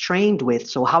is trained with,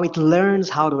 so how it learns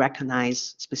how to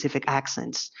recognize specific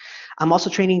accents. I'm also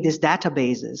training these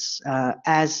databases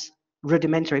as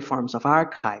rudimentary forms of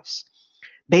archives.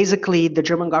 Basically, the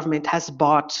German government has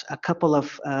bought a couple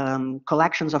of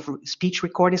collections of speech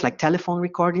recordings, like telephone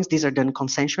recordings. These are done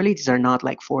consensually. These are not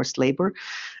like forced labor,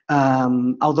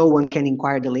 although one can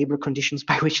inquire the labor conditions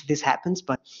by which this happens.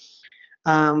 But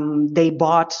they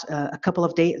bought a couple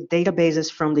of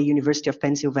databases from the University of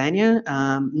Pennsylvania,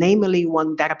 namely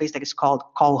one database that is called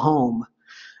Call Home,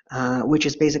 which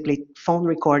is basically phone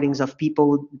recordings of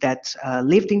people that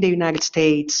lived in the United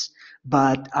States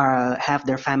but have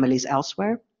their families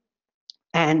elsewhere.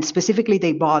 And specifically,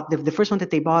 they bought the first one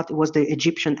that they bought was the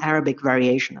Egyptian Arabic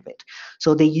variation of it.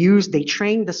 So they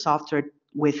trained the software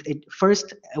with it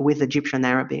first with Egyptian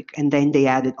Arabic, and then they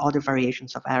added other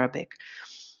variations of Arabic.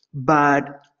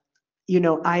 But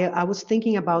I was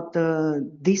thinking about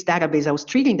these databases. I was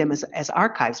treating them as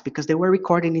archives because they were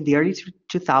recorded in the early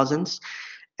 2000s,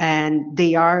 and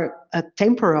they are a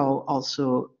temporal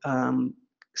also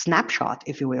snapshot,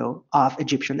 if you will, of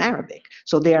Egyptian Arabic.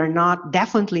 So they are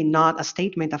definitely not a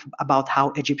statement about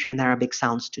how Egyptian Arabic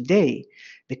sounds today,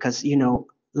 because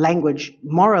language,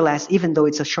 more or less, even though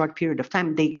it's a short period of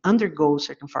time, they undergo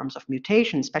certain forms of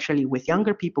mutation, especially with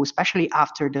younger people, especially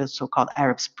after the so-called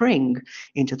Arab Spring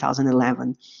in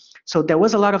 2011. So there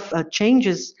was a lot of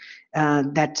changes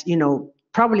that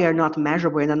probably are not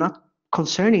measurable and are not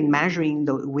concerning measuring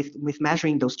with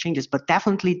measuring those changes, but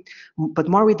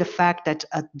more with the fact that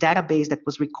a database that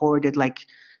was recorded like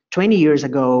 20 years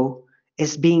ago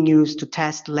is being used to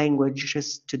test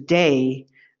languages today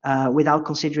without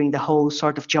considering the whole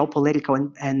sort of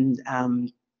geopolitical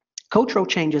and cultural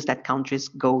changes that countries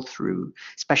go through,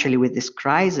 especially with this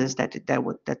crisis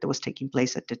that was taking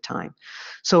place at the time.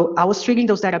 So I was treating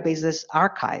those databases as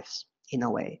archives in a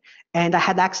way. And I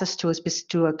had access to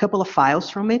a couple of files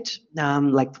from it,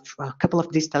 like a couple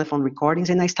of these telephone recordings,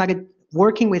 and I started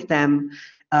working with them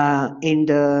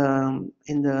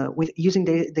using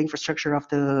the infrastructure of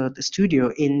the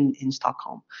studio in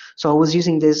Stockholm. So I was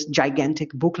using this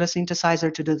gigantic Buchla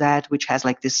synthesizer to do that, which has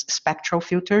like this spectral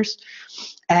filters,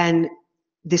 and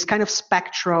this kind of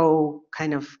spectral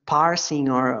kind of parsing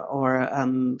or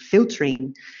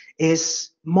filtering is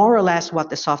more or less what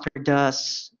the software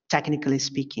does. Technically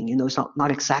speaking, it's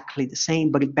not exactly the same,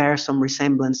 but it bears some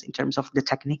resemblance in terms of the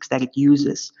techniques that it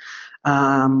uses,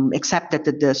 except that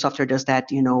the software does that,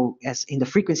 as in the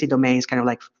frequency domains, kind of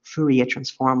like Fourier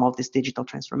transform, all these digital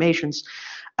transformations.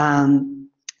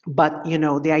 But,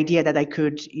 the idea that I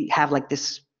could have like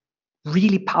this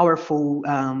really powerful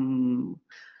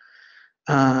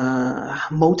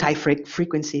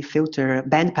multi-frequency filter,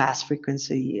 bandpass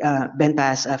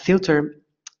filter,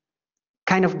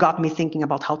 kind of got me thinking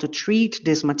about how to treat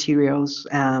these materials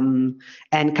and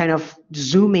kind of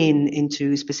zoom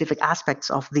into specific aspects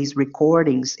of these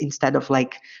recordings instead of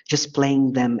like just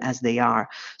playing them as they are.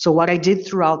 So what I did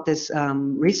throughout this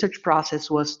research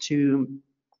process was to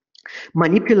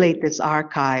manipulate these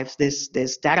archives, these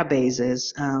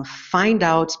databases, find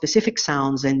out specific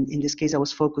sounds, and in this case I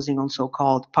was focusing on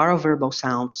so-called paraverbal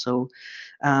sounds, so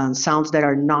sounds that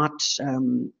are not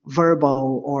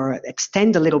verbal or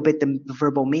extend a little bit the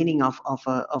verbal meaning of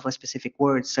a specific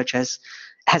word, such as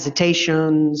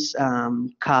hesitations,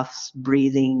 coughs,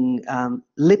 breathing,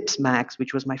 lip smacks,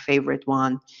 which was my favorite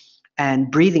one, and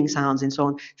breathing sounds and so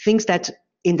on. Things that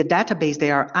in the database, they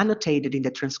are annotated in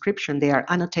the transcription, they are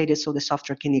annotated so the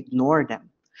software can ignore them.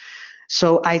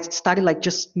 So I started like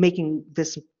just making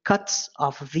this cuts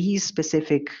of these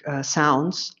specific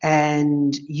sounds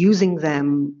and using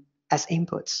them as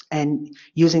inputs and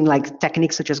using like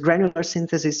techniques such as granular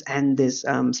synthesis and this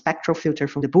spectral filter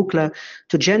from the Buchla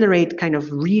to generate kind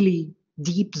of really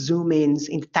deep zoom-ins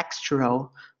in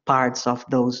textural parts of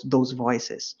those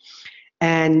voices.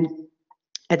 And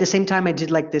at the same time, I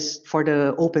did like this for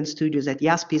the open studios at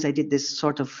IASPIS. I did this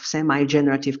sort of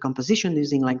semi-generative composition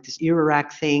using like this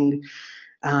Eurorack thing.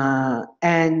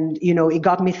 And, it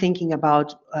got me thinking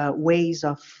about ways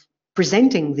of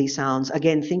presenting these sounds.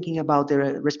 Again, thinking about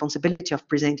the responsibility of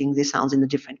presenting these sounds in a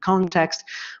different context,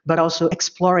 but also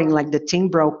exploring like the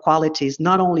timbral qualities,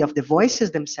 not only of the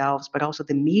voices themselves, but also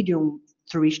the medium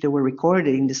through which they were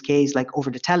recorded, in this case, like over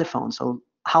the telephone. So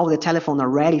how the telephone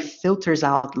already filters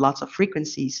out lots of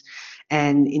frequencies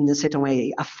and in a certain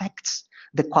way affects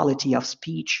the quality of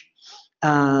speech.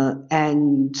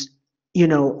 And,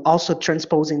 also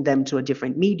transposing them to a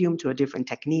different medium, to a different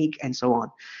technique, and so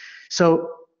on. So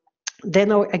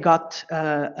then I got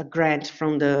a grant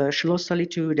from the Schloss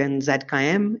Solitude and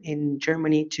ZKM in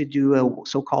Germany to do a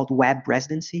so-called web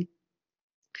residency.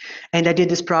 And I did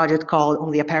this project called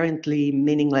On the Apparently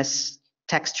Meaningless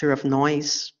Texture of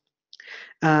Noise,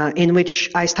 in which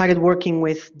I started working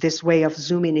with this way of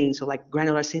zooming in, so like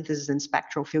granular synthesis and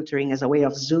spectral filtering as a way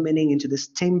of zooming in into this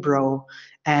timbral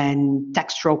and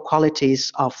textural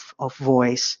qualities of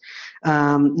voice,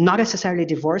 not necessarily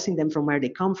divorcing them from where they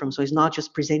come from. So it's not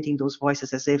just presenting those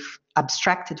voices as if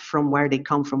abstracted from where they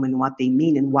come from and what they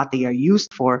mean and what they are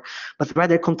used for, but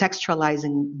rather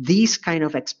contextualizing these kind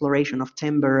of exploration of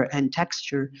timbre and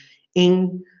texture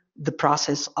in the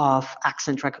process of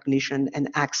accent recognition and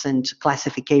accent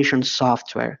classification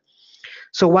software.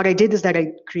 So what I did is that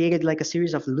I created like a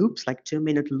series of loops, like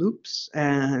 2-minute loops,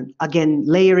 again,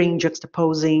 layering,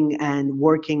 juxtaposing, and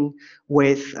working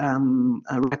with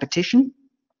repetition.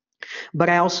 But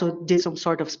I also did some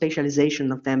sort of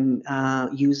spatialization of them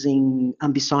using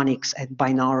ambisonics and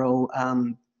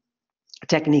binaural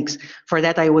techniques. For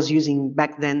that, I was using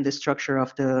back then the structure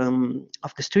of the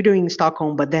studio in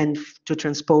Stockholm, but then to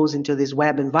transpose into this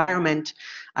web environment,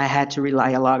 I had to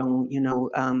rely a lot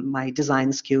on my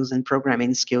design skills and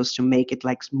programming skills to make it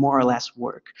like more or less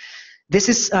work. This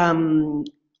is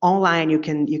online. You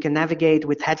can navigate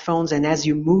with headphones, and as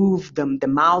you move the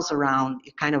mouse around,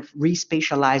 it kind of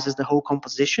respatializes the whole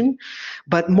composition.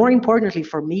 But more importantly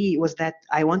for me was that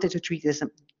I wanted to treat this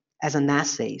as an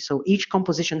essay. So each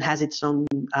composition has its own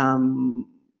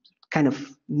kind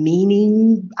of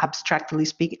meaning, abstractly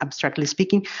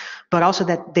speaking, but also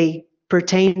that they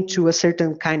pertain to a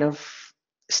certain kind of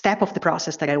step of the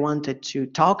process that I wanted to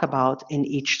talk about in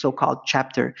each so-called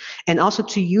chapter, and also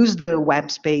to use the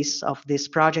web space of this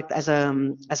project as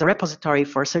a repository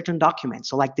for certain documents.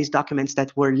 So like these documents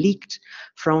that were leaked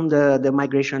from the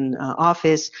migration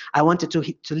office, I wanted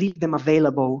to leave them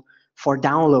available for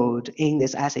download in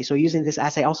this essay. So using this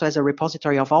essay also as a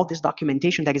repository of all this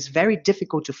documentation that is very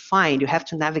difficult to find. You have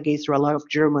to navigate through a lot of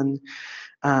German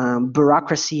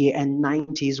bureaucracy and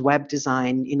 90s web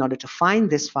design in order to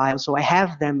find this file. So I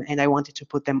have them, and I wanted to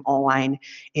put them online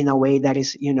in a way that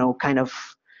is, kind of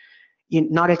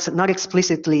not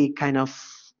explicitly kind of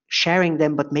sharing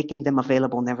them, but making them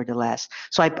available nevertheless.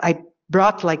 So I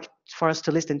brought like for us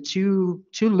to listen two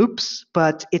loops,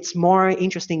 but it's more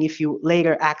interesting if you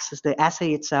later access the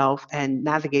essay itself and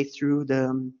navigate through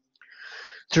the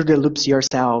loops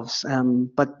yourselves.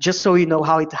 But just so you know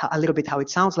a little bit how it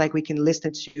sounds like, we can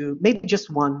listen to maybe just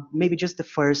the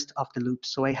first of the loops,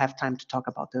 so I have time to talk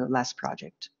about the last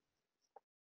project.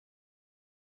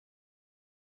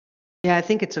 Yeah, I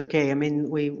think it's okay. I mean,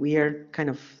 we are kind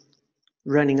of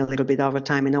running a little bit over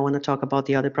time, and I want to talk about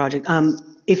the other project.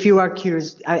 If you are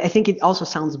curious, I think it also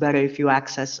sounds better if you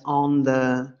access on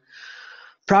the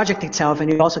project itself,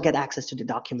 and you also get access to the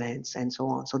documents and so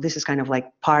on. So this is kind of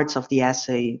like parts of the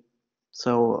essay.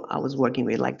 So I was working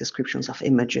with like descriptions of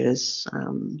images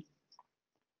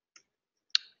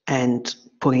and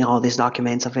putting all these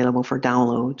documents available for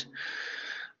download.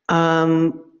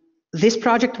 This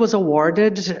project was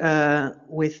awarded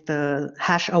with the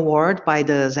Hash Award by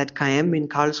the ZKM in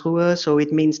Karlsruhe. So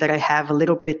it means that I have a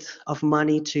little bit of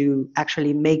money to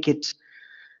actually make it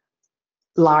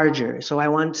larger. So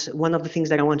one of the things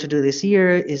that I want to do this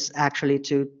year is actually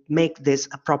to make this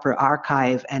a proper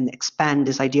archive and expand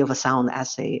this idea of a sound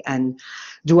essay and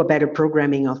do a better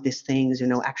programming of these things,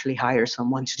 actually hire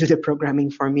someone to do the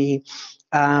programming for me.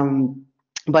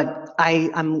 But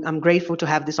I'm grateful to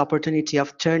have this opportunity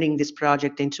of turning this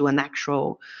project into an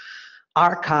actual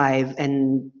archive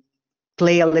and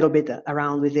play a little bit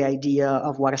around with the idea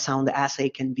of what a sound assay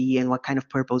can be and what kind of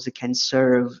purpose it can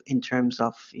serve in terms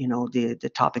of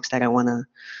the topics that I want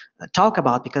to talk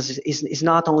about, because it's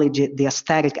not only the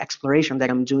aesthetic exploration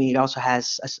that I'm doing, it also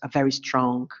has a very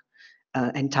strong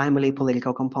and timely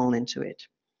political component to it.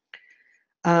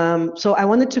 So I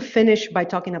wanted to finish by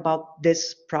talking about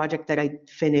this project that I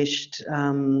finished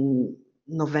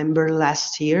November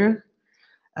last year.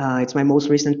 It's my most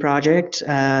recent project,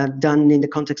 done in the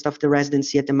context of the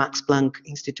residency at the Max-Planck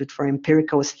Institute for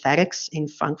Empirical Aesthetics in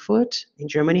Frankfurt, in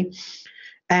Germany.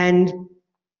 And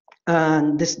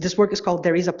this work is called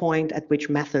 "There is a Point at Which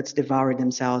Methods Devour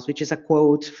Themselves," which is a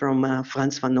quote from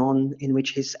Frantz Fanon, in which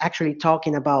he's actually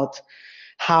talking about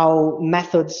how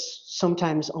methods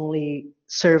sometimes only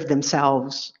serve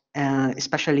themselves,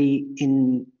 especially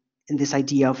in this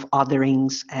idea of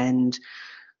otherings and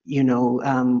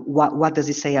what does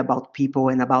it say about people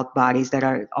and about bodies that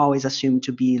are always assumed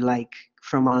to be like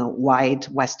from a white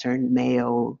Western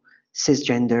male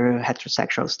cisgender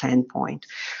heterosexual standpoint.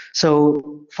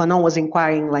 So Fanon was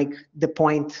inquiring like the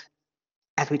point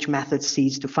at which methods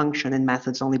cease to function and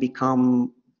methods only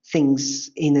become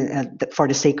things for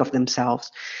the sake of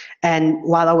themselves. And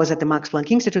while I was at the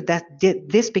Max-Planck Institute,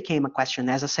 this became a question.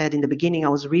 As I said in the beginning, I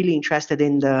was really interested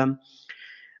in the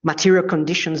material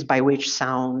conditions by which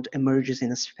sound emerges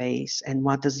in a space, and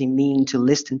what does it mean to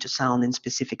listen to sound in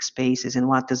specific spaces, and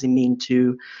what does it mean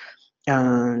to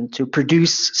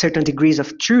produce certain degrees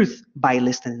of truth by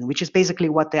listening, which is basically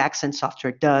what the accent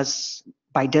software does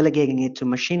by delegating it to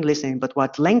machine listening. But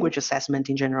what language assessment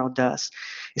in general does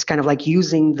is kind of like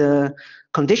using the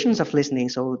conditions of listening.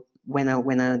 So when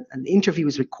an interview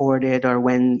is recorded, or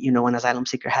when an asylum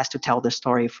seeker has to tell the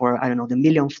story for, I don't know, the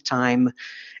millionth time,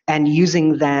 and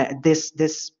using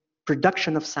this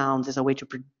production of sounds as a way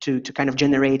to kind of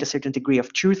generate a certain degree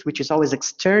of truth, which is always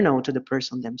external to the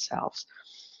person themselves.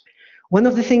 One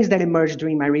of the things that emerged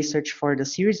during my research for the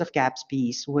series of gaps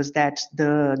piece was that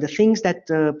the things that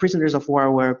the prisoners of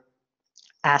war were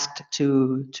asked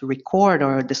to record,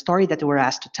 or the story that they were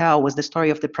asked to tell, was the story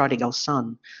of the prodigal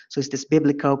son. So it's this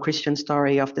biblical Christian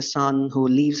story of the son who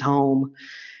leaves home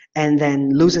and then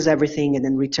loses everything and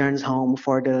then returns home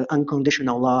for the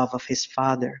unconditional love of his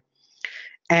father.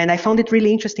 And I found it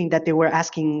really interesting that they were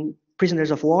asking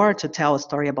prisoners of war to tell a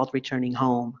story about returning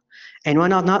home. And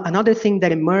another thing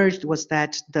that emerged was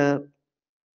that the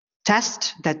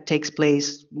test that takes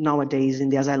place nowadays in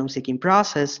the asylum seeking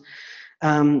process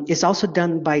is also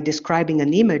done by describing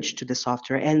an image to the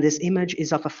software, and this image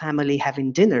is of a family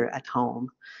having dinner at home,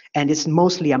 and it's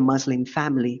mostly a Muslim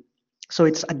family. So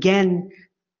it's again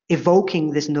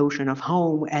evoking this notion of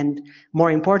home, and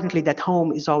more importantly, that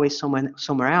home is always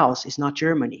somewhere else. It's not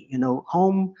Germany. You know,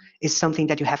 home is something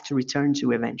that you have to return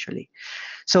to eventually.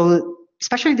 So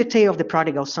especially the tale of the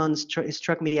prodigal son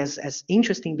struck me as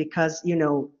interesting because, you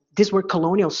know, these were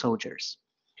colonial soldiers.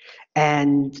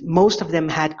 And most of them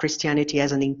had Christianity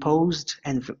as an imposed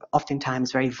and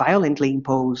oftentimes very violently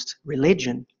imposed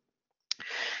religion.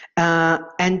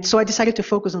 And so I decided to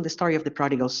focus on the story of the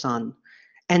prodigal son,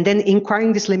 and then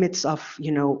inquiring these limits of,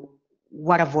 you know,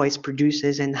 what a voice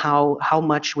produces and how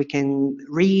much we can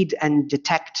read and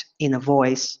detect in a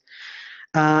voice.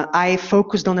 I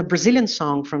focused on a Brazilian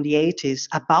song from the 80s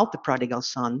about the prodigal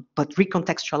son, but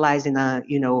recontextualized in a,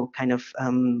 you know, kind of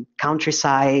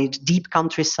countryside, deep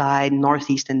countryside,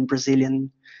 northeastern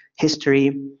Brazilian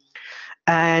history.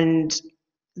 And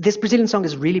this Brazilian song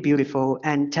is really beautiful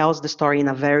and tells the story in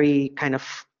a very kind of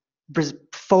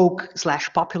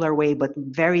folk/popular way, but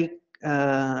very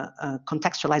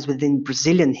contextualized within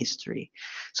Brazilian history.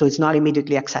 So it's not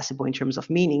immediately accessible in terms of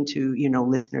meaning to, you know,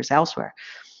 listeners elsewhere.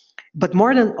 But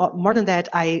more than that,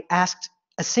 I asked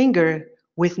a singer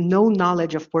with no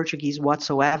knowledge of Portuguese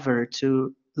whatsoever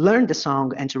to learn the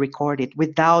song and to record it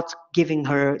without giving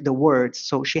her the words.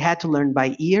 So she had to learn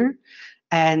by ear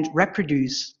and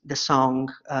reproduce the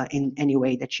song in any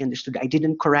way that she understood. I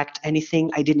didn't correct anything.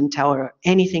 I didn't tell her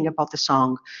anything about the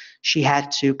song. She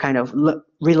had to kind of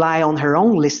rely on her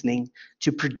own listening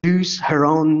to produce her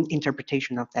own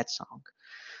interpretation of that song.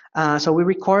 So we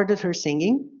recorded her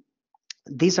singing.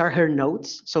 These are her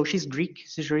notes. So she's Greek,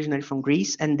 she's originally from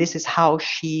Greece, and this is how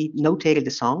she notated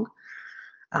the song,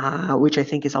 which I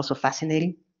think is also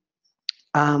fascinating.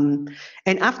 And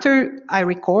after I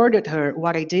recorded her,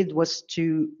 what I did was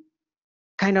to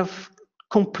kind of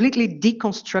completely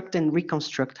deconstruct and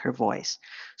reconstruct her voice.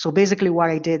 So basically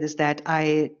what I did is that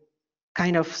I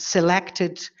kind of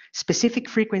selected specific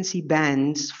frequency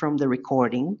bands from the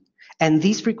recording. And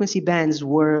these frequency bands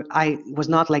was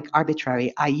not like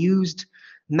arbitrary. I used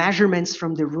measurements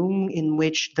from the room in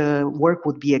which the work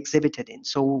would be exhibited in.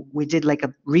 So we did like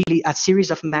a series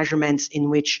of measurements in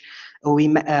which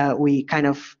we kind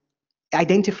of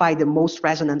identify the most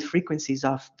resonant frequencies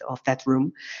of that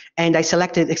room. And I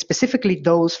selected specifically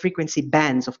those frequency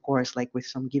bands, of course, like with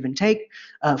some give and take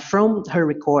from her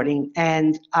recording.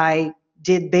 And I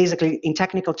did basically, in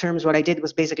technical terms, what I did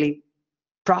was basically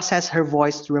process her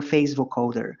voice through a phase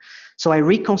vocoder. So I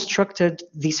reconstructed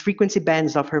these frequency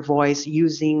bands of her voice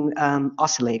using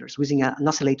oscillators, using an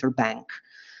oscillator bank.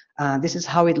 This is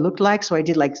how it looked like. So I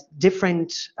did like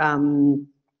different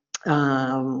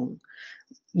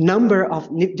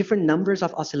different numbers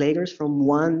of oscillators from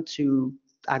 1 to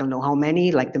I don't know how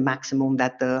many, like the maximum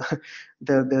that the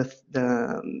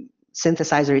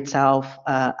synthesizer itself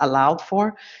allowed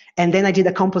for. And then I did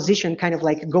a composition kind of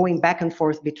like going back and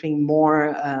forth between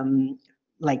more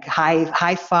like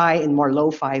hi-fi and more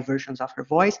lo-fi versions of her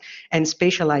voice and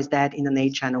spatialize that in an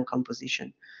 8-channel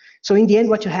composition. So in the end,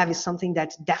 what you have is something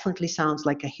that definitely sounds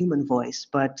like a human voice,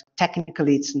 but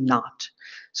technically it's not.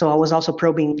 So I was also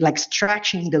probing, like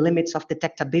stretching the limits of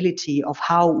detectability of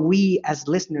how we as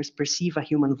listeners perceive a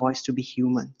human voice to be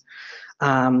human.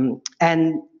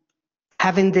 And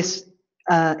having this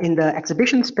in the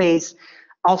exhibition space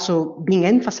also being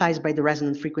emphasized by the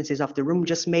resonant frequencies of the room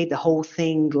just made the whole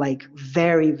thing like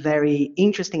very, very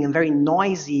interesting and very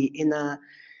noisy in a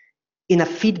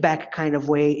feedback kind of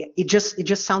way. It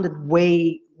just sounded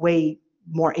way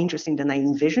more interesting than I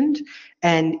envisioned,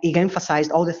 and it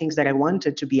emphasized all the things that I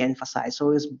wanted to be emphasized.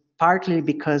 So it was partly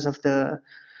because of the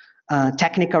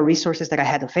technical resources that I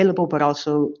had available, but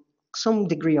also some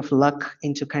degree of luck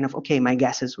into kind of, okay, my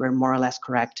guesses were more or less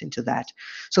correct into that.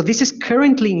 So this is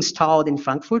currently installed in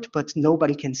Frankfurt, but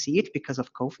nobody can see it because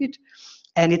of COVID.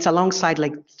 and it's alongside,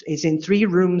 like, it's in 3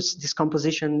 rooms, this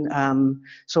composition.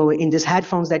 So in these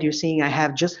headphones that you're seeing, I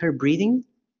have just her breathing.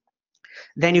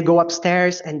 Then you go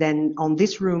upstairs, and then on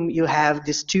this room you have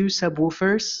these 2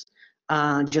 subwoofers,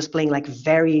 just playing like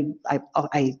very,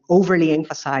 I overly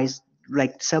emphasize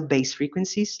like sub-bass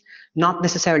frequencies, not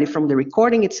necessarily from the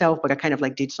recording itself, but I kind of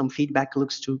like did some feedback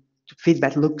loops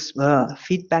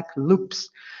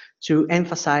to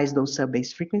emphasize those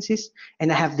sub-bass frequencies.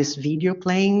 And I have this video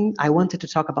playing. I wanted to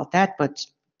talk about that, but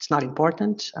it's not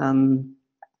important.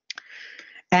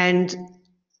 And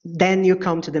then you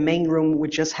come to the main room,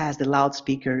 which just has the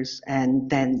loudspeakers, and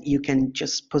then you can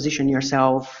just position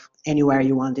yourself anywhere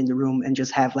you want in the room and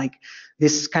just have like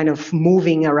this kind of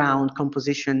moving around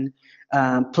composition,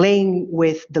 playing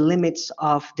with the limits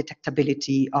of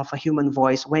detectability of a human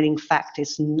voice, when in fact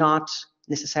it's not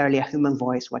necessarily a human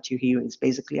voice. What you hear is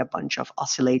basically a bunch of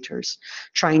oscillators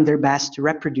trying their best to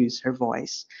reproduce her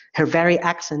voice, her very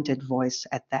accented voice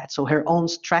at that. So her own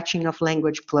stretching of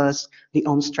language plus the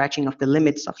own stretching of the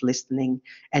limits of listening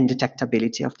and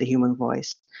detectability of the human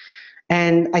voice.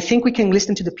 And I think we can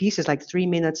listen to the pieces like 3.5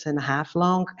 minutes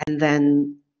long, and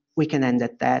then we can end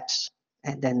at that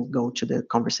and then go to the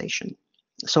conversation.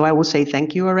 So I will say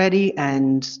thank you already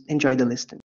and enjoy the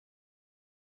listen.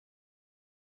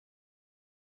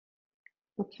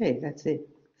 Okay, that's it.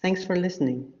 Thanks for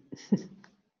listening.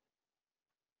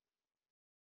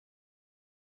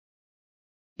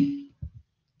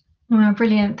 Oh,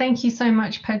 brilliant. Thank you so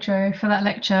much, Pedro, for that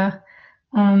lecture.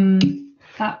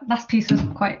 That last piece was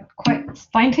quite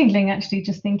spine-tingling, actually,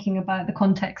 just thinking about the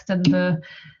context and the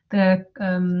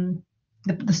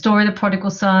story of the prodigal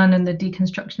son and the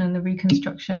deconstruction and the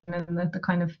reconstruction and the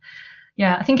kind of,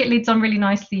 yeah, I think it leads on really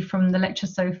nicely from the lecture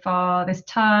so far this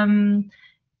term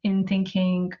in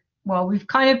thinking, well, we've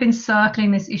kind of been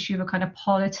circling this issue of a kind of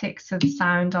politics of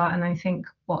sound art, and I think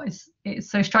what is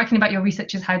so striking about your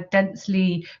research is how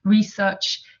densely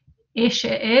research-ish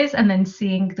it is, and then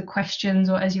seeing the questions,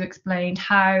 or as you explained,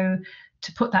 how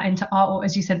to put that into art, or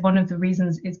as you said, one of the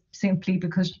reasons is simply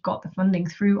because you got the funding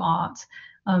through art.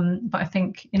 But I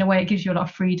think in a way it gives you a lot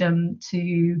of freedom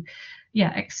to,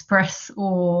 yeah, express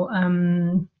or,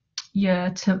 yeah,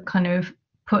 to kind of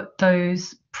put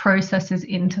those processes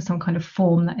into some kind of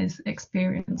form that is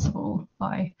experienceable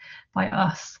by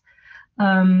us.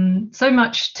 So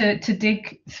much to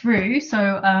dig through.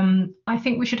 So I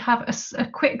think we should have a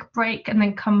quick break and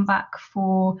then come back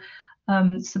for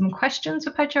some questions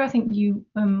for Pedro. I think you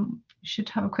should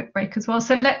have a quick break as well.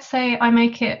 So let's say I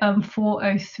make it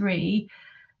 4:03.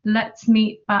 Let's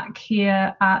meet back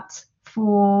here at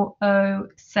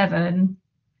 4:07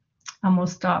 and we'll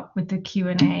start with the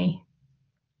Q&A.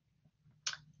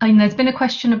 And there's been a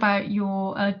question about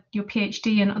your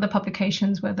PhD and other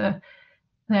publications, whether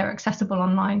they're accessible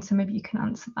online. So maybe you can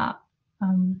answer that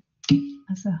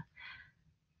as a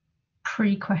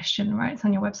pre-question, right? It's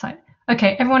on your website.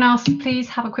 Okay, everyone else, please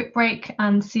have a quick break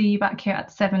and see you back here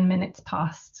at 7 minutes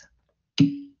past.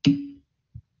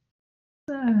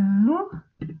 So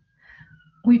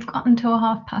we've gotten to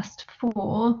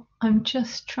 4:30. I'm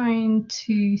just trying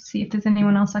to see if there's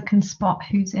anyone else I can spot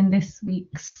who's in this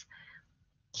week's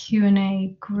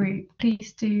Q&A group.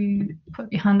 Please do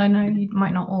put your hand. I know you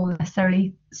might not all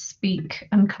necessarily speak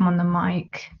and come on the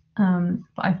mic,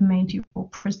 but I've made you all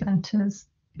presenters.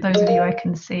 Those of you I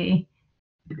can see.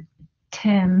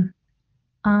 Tim.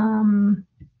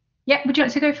 Yeah, would you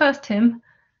like to go first, Tim?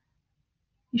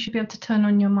 You should be able to turn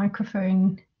on your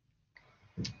microphone.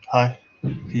 Hi,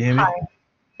 can you hear me? Hi.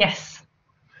 Yes.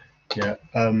 Yeah.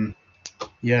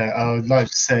 Yeah, I would like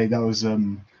to say that was I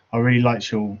really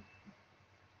liked your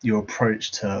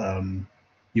approach to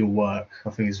your work. I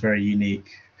think it's very unique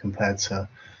compared to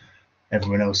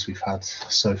everyone else we've had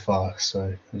so far, so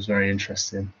it was very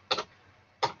interesting.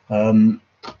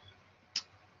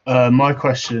 My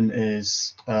question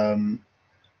is,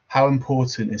 how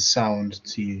important is sound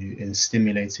to you in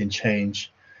stimulating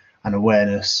change and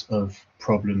awareness of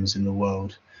problems in the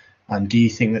world? And do you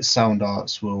think that sound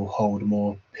arts will hold a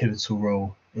more pivotal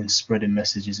role in spreading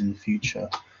messages in the future,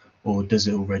 or does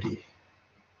it already?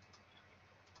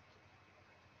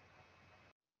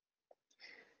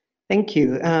 Thank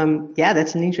you. Yeah,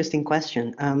 that's an interesting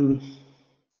question.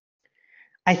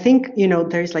 I think, you know,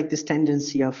 there's like this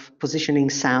tendency of positioning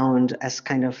sound as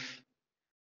kind of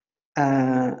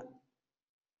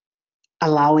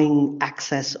allowing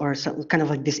access, or some kind of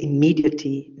like this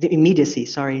immediacy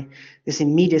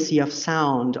of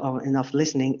sound and of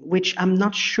listening, which I'm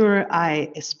not sure I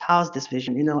espouse this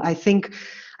vision. You know, I think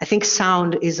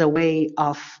sound is a way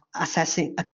of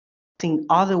assessing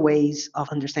other ways of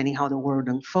understanding how the world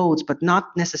unfolds, but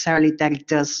not necessarily that it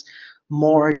does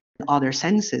more than other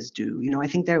senses do. You know, I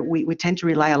think that we tend to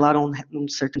rely a lot on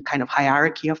certain kind of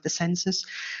hierarchy of the senses,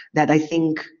 that I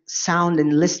think sound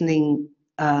and listening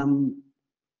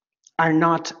are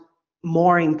not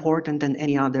more important than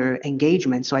any other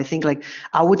engagement. So I think, like,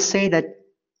 I would say that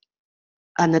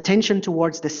an attention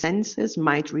towards the senses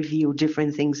might reveal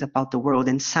different things about the world,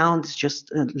 and sound is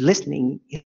just listening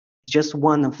is just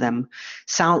one of them.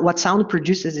 What sound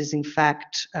produces is, in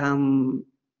fact,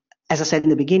 as I said in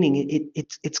the beginning,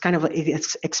 it's kind of,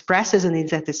 it expresses and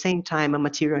it's at the same time a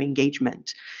material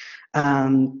engagement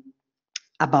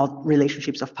about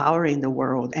relationships of power in the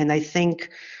world. And I think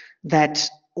that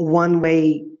one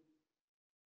way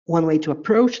to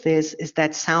approach this is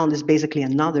that sound is basically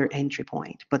another entry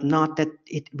point, but not that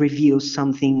it reveals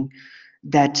something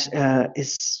that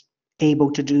is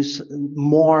able to do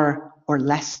more or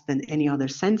less than any other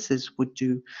senses would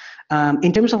do.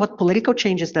 In terms of what political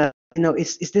changes,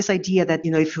 is this idea that,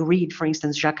 if you read, for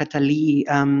instance, Jacques Attali,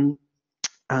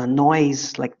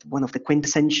 Noise, like one of the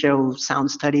quintessential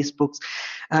sound studies books,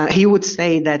 he would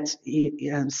say that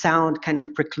sound kind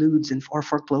of precludes or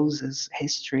forecloses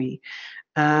history.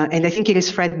 And I think it is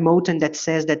Fred Moten that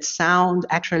says that sound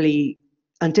actually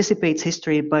anticipates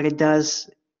history, but it does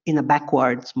in a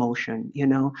backwards motion,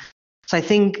 So I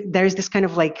think there's this kind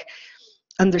of like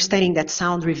understanding that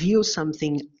sound reveals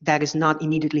something that is not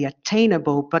immediately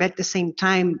attainable, but at the same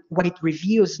time, what it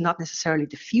reveals is not necessarily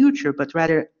the future, but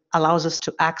rather allows us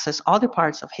to access other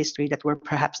parts of history that were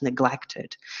perhaps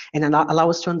neglected, and allow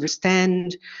us to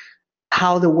understand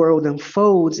how the world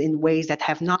unfolds in ways that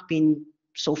have not been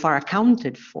so far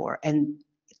accounted for. And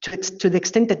to the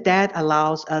extent that that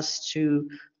allows us to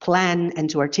plan and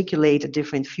to articulate a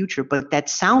different future, but that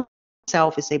sound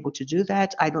itself is able to do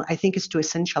that, I think is to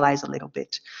essentialize a little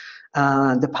bit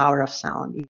the power of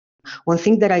sound. One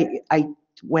thing that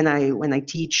when I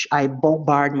teach, I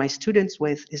bombard my students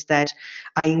with is that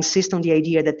I insist on the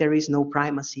idea that there is no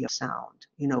primacy of sound.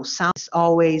 Sound is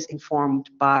always informed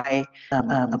by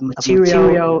a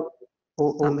material.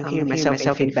 I'm hearing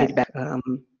myself in feedback.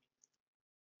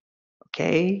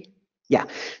 Okay, yeah.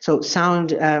 So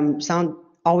sound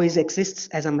always exists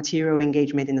as a material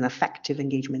engagement and an affective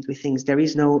engagement with things. There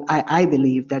is no. I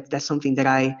believe that that's something that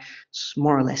I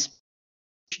more or less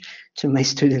to my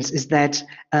students, is that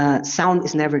sound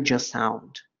is never just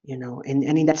sound, and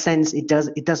in that sense, it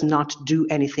does not do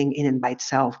anything in and by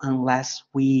itself unless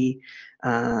we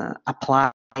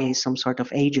apply some sort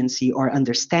of agency or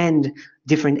understand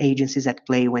different agencies at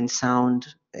play when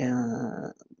sound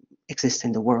exists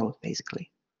in the world, basically.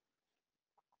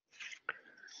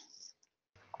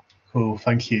 Cool,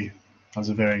 thank you. That was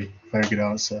a very, very good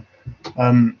answer.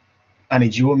 Annie,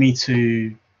 do you want me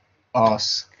to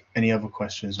ask any other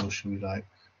questions, or should we get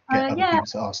other people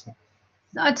to ask them?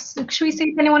 Should we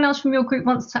see if anyone else from your group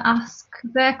wants to ask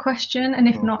their question, and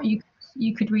if not,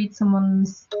 you could read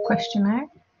someone's question out.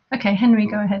 Okay, Henry,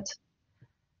 go ahead.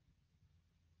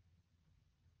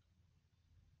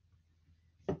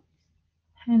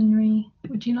 Henry,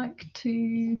 would you like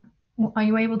to? Are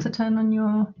you able to turn on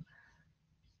your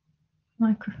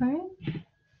microphone?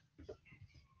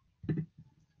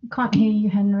 Can't hear you,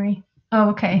 Henry. Oh,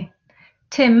 okay.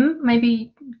 Tim,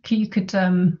 maybe you could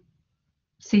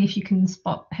see if you can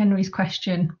spot Henry's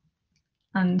question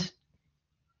and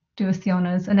do us the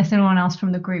honors, unless anyone else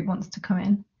from the group wants to come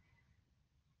in.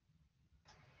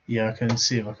 Yeah, I can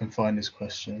see if I can find this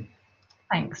question.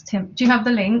 Thanks, Tim. Do you have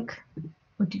the link?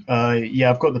 Yeah,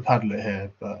 I've got the Padlet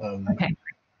here, but okay.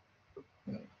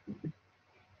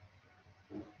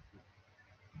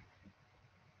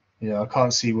 Yeah, I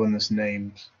can't see one that's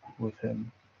named with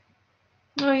him.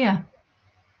 Oh yeah.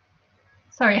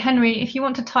 Sorry, Henry, if you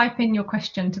want to type in your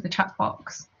question to the chat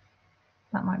box,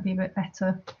 that might be a bit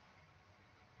better.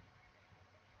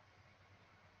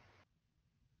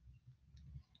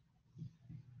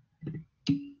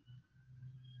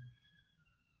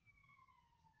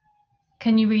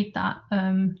 Can you read that?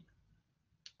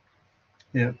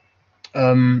 Yeah.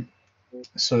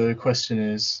 So the question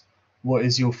is, what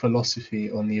is your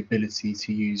philosophy on the ability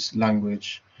to use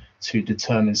language to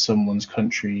determine someone's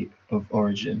country of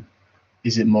origin?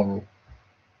 Is it moral?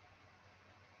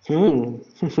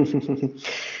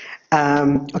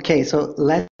 Okay, so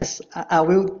I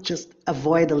will just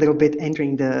avoid a little bit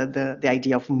entering the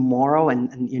idea of moral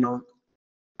and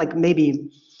like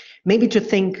maybe to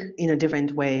think in a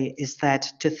different way is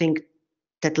that to think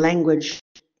that language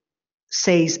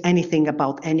says anything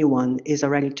about anyone is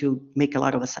already to make a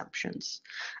lot of assumptions.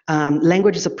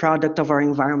 Language is a product of our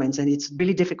environments, and it's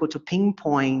really difficult to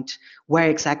pinpoint where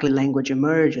exactly language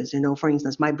emerges. For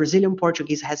instance, my Brazilian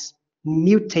Portuguese has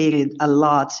mutated a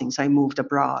lot since I moved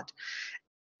abroad.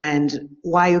 And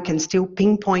why you can still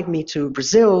pinpoint me to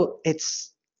Brazil,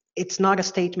 it's not a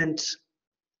statement,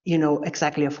 you know,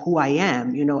 exactly of who I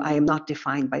am. You know, I am not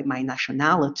defined by my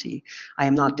nationality. I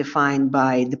am not defined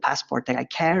by the passport that I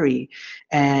carry.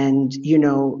 And, you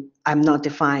know, I'm not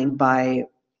defined by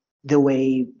the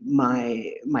way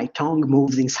my tongue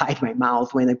moves inside my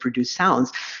mouth when I produce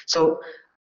sounds. So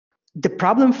the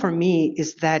problem for me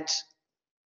is that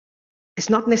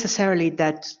it's not necessarily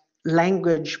that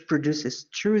language produces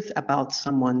truth about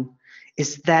someone,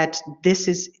 is that this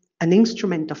is an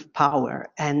instrument of power,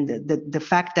 and the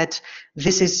fact that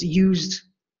this is used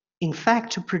in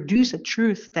fact to produce a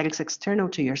truth that is external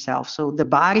to yourself. So the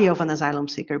body of an asylum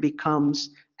seeker becomes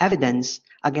evidence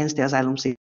against the asylum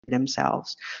seeker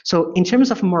themselves. So in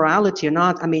terms of morality or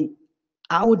not, I mean,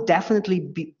 I would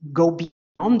definitely go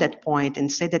beyond that point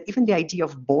and say that even the idea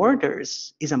of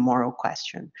borders is a moral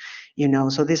question. You know,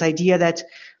 so this idea that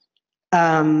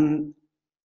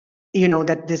you know,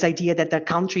 that this idea that the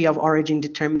country of origin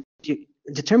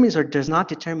determines or does not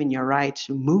determine your right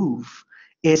to move,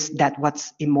 is that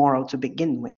what's immoral to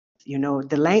begin with. You know,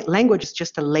 the language is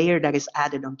just a layer that is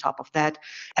added on top of that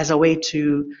as a way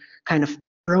to kind of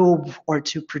probe or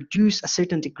to produce a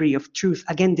certain degree of truth.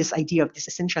 Again, this idea of this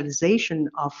essentialization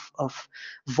of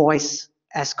voice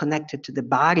as connected to the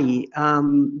body,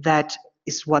 that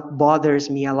is what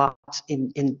bothers me a lot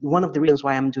in one of the reasons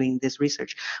why I'm doing this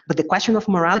research. But the question of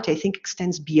morality, I think,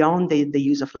 extends beyond the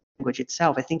use of language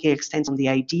itself. I think it extends on the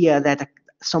idea that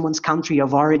someone's country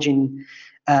of origin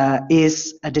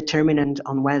is a determinant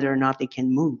on whether or not they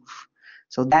can move.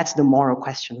 So that's the moral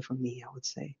question for me, I would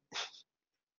say.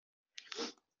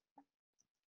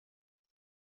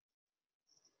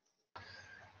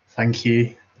 Thank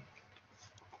you.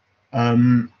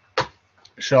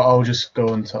 Sure, I'll just go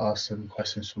on to ask some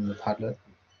questions from the Padlet,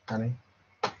 Annie.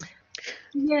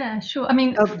 Yeah, sure. I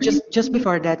mean, just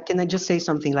before that, can I just say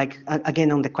something, like,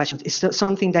 again, on the questions? It's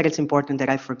something that is important that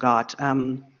I forgot.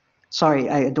 Sorry,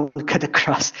 I don't want to cut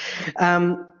across.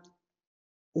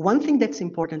 One thing that's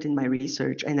important in my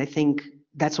research, and I think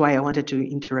that's why I wanted to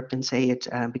interrupt and say it,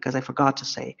 because I forgot to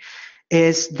say,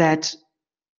 is that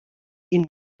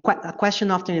a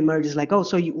question often emerges like, oh,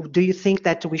 so do you think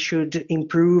that we should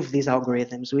improve these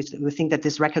algorithms? We think that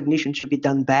this recognition should be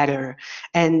done better.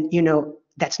 And, you know,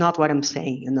 that's not what I'm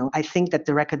saying. You know, I think that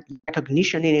the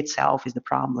recognition in itself is the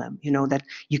problem. You know, that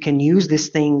you can use these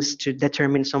things to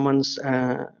determine someone's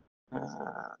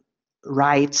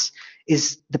rights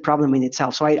is the problem in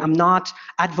itself. So I'm not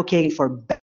advocating for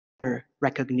better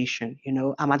recognition. You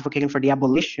know, I'm advocating for the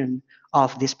abolition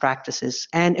of these practices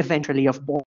and eventually of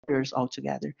borders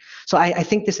altogether. So I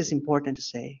think this is important to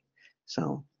say.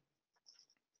 So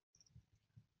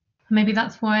maybe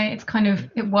that's why it's kind of,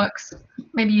 it works.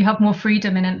 Maybe you have more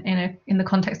freedom in the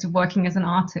context of working as an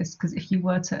artist, because if you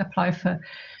were to apply for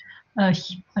I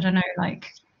don't know, like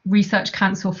research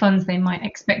council funds, they might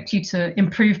expect you to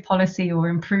improve policy or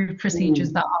improve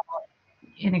procedures that are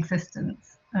in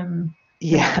existence.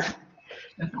 Yeah.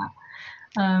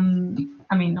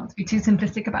 I mean, not to be too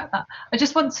simplistic about that. I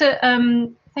just want to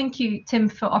thank you, Tim,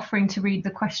 for offering to read the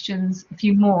questions, a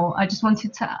few more. I just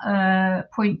wanted to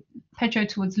point Pedro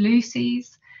towards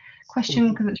Lucy's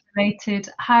question because it's related.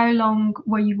 How long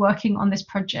were you working on this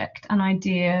project and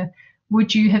idea?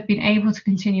 Would you have been able to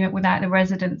continue it without the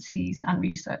residencies and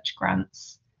research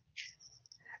grants?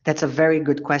 That's a very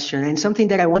good question, and something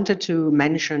that I wanted to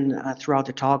mention throughout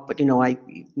the talk, but, you know, I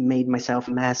made myself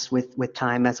a mess with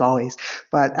time, as always.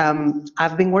 But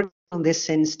I've been working on this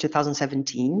since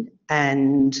 2017,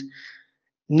 and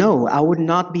no, I would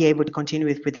not be able to continue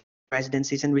with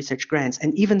residencies and research grants.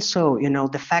 And even so, you know,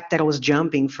 the fact that I was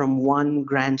jumping from one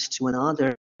grant to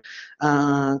another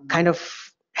kind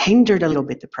of hindered a little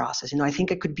bit the process. You know, I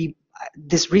think it could be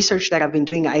this research that I've been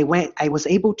doing. I was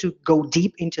able to go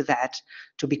deep into that,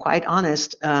 to be quite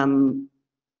honest,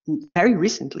 very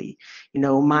recently. You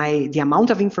know, the amount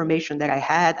of information that I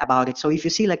had about it. So if you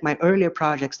see like my earlier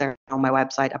projects that are on my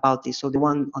website about this, so the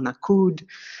one on Akud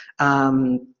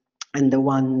and the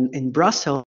one in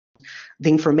Brussels, the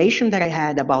information that I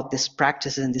had about these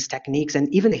practices and these techniques and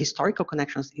even the historical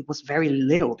connections, it was very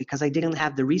little because I didn't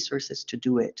have the resources to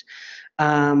do it.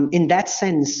 In that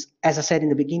sense, as I said in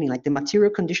the beginning, like the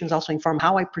material conditions also inform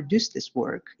how I produced this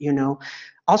work, you know.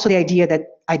 Also the idea that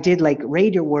I did like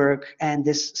radio work and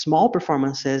this small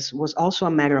performances was also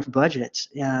a matter of budget,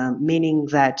 meaning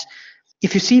that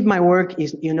if you see my work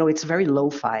is, you know, it's very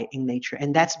lo-fi in nature,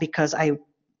 and that's because I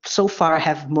so far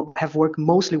have worked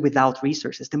mostly without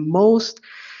resources. The most,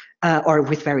 or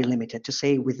with very limited. To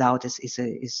say without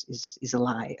is a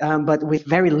lie, but with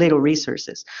very little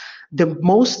resources. The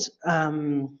most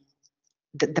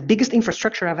the biggest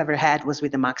infrastructure I've ever had was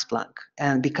with the Max Planck,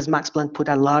 and because Max Planck put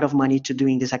a lot of money to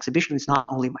doing this exhibition. It's not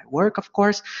only my work, of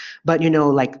course, but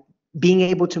like being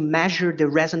able to measure the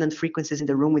resonant frequencies in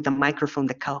the room with a microphone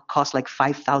that costs like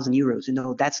 5,000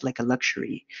 euros, that's like a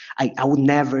luxury. I would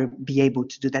never be able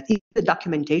to do that. Even the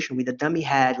documentation with the dummy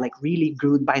head, like really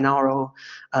good binaural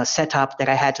setup that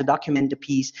I had to document the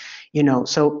piece,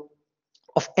 so.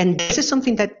 And this is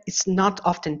something that is not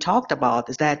often talked about,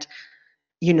 is that,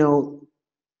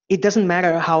 it doesn't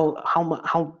matter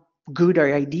how good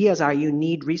our ideas are, you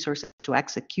need resources to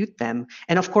execute them.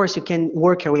 And of course, you can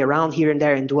work your way around here and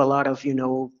there and do a lot of,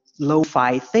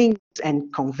 lo-fi things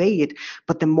and convey it.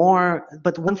 But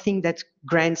one thing that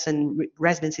grants and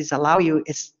residencies allow you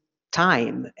is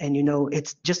time. And,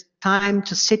 it's just time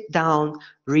to sit down,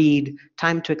 read,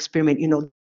 time to experiment,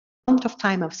 amount of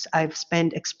time I've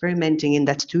spent experimenting in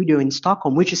that studio in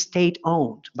Stockholm, which is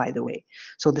state-owned, by the way.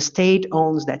 So the state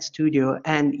owns that studio,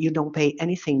 and you don't pay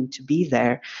anything to be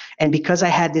there. And because I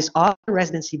had this other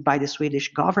residency by the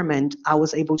Swedish government, I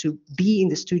was able to be in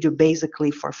the studio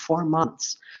basically for 4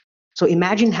 months. So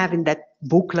imagine having that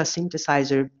Buchla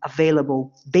synthesizer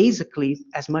available basically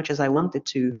as much as I wanted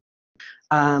to.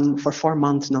 For 4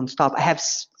 months nonstop. I have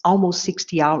almost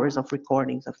 60 hours of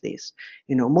recordings of this.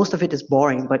 Most of it is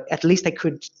boring, but at least I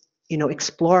could,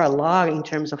 explore a lot in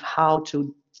terms of how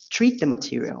to treat the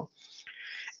material.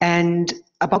 And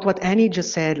about what Annie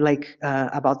just said, like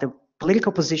about the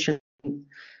political position,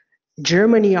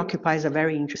 Germany occupies a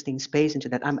very interesting space into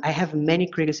that. I have many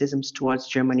criticisms towards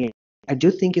Germany. I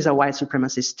do think it's a white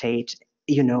supremacist state,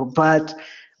 but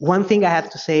one thing I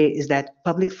have to say is that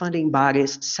public funding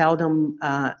bodies seldom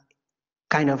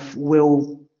kind of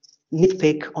will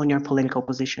nitpick on your political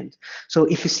positions. So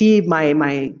if you see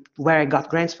where I got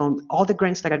grants from, all the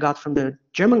grants that I got from the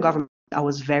German government, I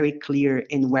was very clear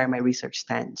in where my research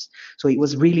stands. So it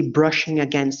was really brushing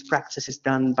against practices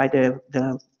done by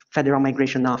the Federal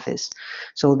Migration Office.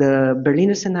 So the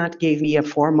Berliner Senat gave me a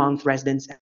 4-month residence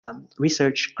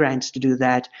research grants to do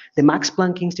that. The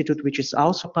Max-Planck Institute, which is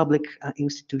also a public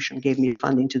institution, gave me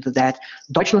funding to do that.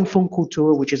 Deutschlandfunk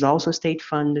Kultur, which is also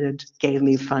state-funded, gave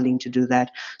me funding to do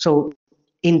that. So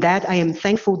in that, I am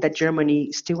thankful that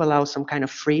Germany still allows some kind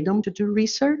of freedom to do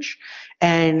research.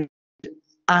 And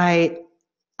I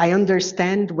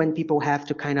understand when people have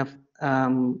to kind of,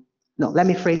 no, let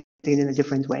me phrase it in a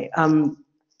different way.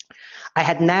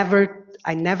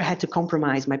 I never had to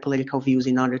compromise my political views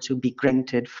in order to be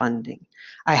granted funding.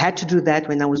 I had to do that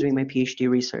when I was doing my PhD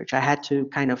research. I had to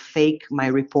kind of fake my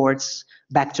reports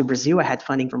back to Brazil. I had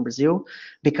funding from Brazil,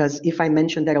 because if I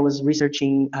mentioned that I was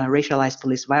researching racialized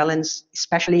police violence,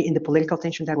 especially in the political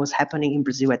tension that was happening in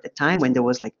Brazil at the time, when there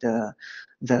was like the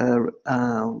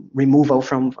removal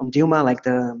from Dilma, like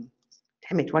the,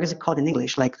 damn it, what is it called in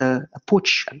English? Like a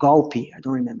putsch, a golpe, I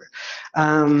don't remember.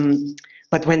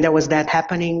 But when there was that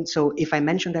happening, so if I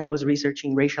mentioned that I was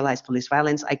researching racialized police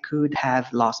violence, I could have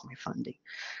lost my funding.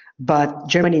 But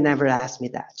Germany never asked me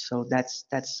that. So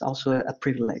that's also a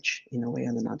privilege in a way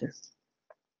or another.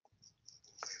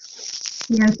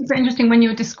 Yeah, it's super interesting when you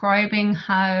were describing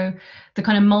how the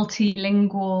kind of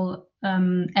multilingual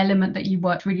element that you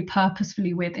worked really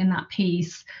purposefully with in that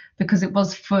piece, because it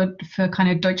was for kind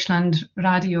of Deutschland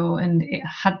Radio, and it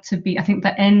had to be, I think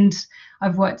the end,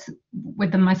 I've worked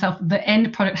with them myself, the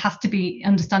end product has to be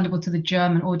understandable to the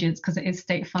German audience because it is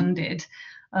state funded.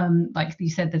 Like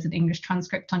you said, there's an English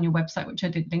transcript on your website, which I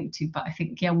did link to, but I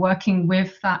think, yeah, working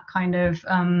with that kind of,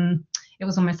 it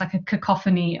was almost like a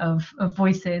cacophony of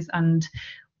voices, and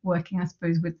working, I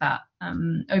suppose, with that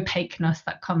opaqueness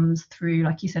that comes through,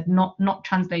 like you said, not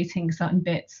translating certain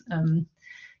bits.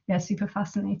 Yeah, super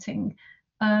fascinating.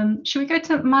 Should we go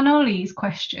to Manoli's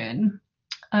question?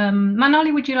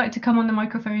 Manoli, would you like to come on the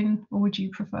microphone, or would you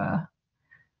prefer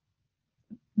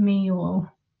me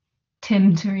or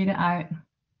Tim to read it out?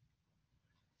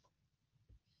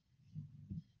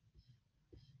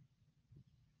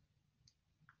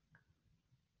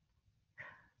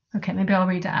 Okay, maybe I'll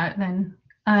read it out then.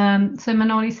 So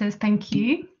Manoli says, thank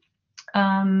you.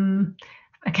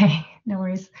 Okay, no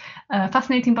worries.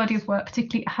 Fascinating body of work,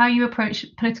 particularly how you approach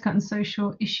political and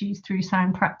social issues through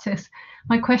sound practice.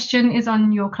 My question is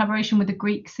on your collaboration with a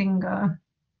Greek singer.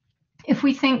 If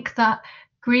we think that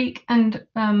Greek and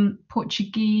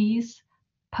Portuguese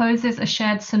poses a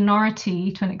shared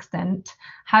sonority to an extent,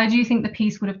 how do you think the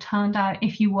piece would have turned out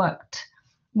if you worked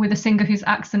with a singer whose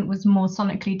accent was more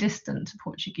sonically distant to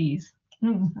Portuguese?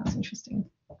 That's interesting.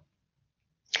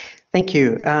 Thank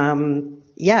you.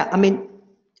 Yeah, I mean,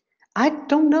 I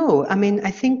don't know. I mean,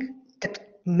 I think that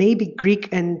maybe Greek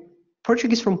and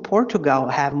Portuguese from Portugal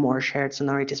have more shared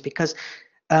sonorities, because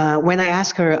when I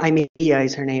asked her, Amelia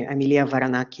is her name, Amelia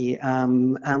Varanaki.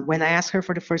 When I asked her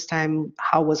for the first time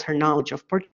how was her knowledge of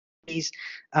Portuguese,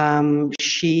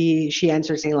 she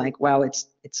answered saying like, well,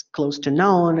 it's close to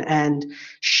known, and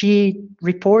she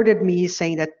reported me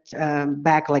saying that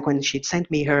back like when she'd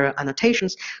sent me her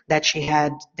annotations that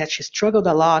she struggled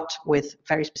a lot with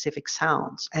very specific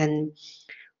sounds. And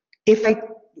if I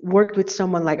worked with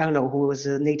someone like, I don't know, who was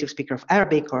a native speaker of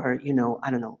Arabic or, you know, I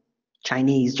don't know,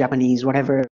 Chinese, Japanese,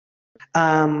 whatever,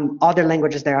 other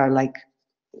languages that are like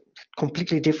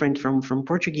completely different from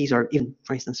Portuguese, or even,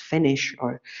 for instance, Finnish,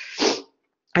 or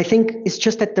I think it's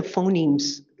just that the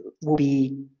phonemes will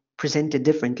be presented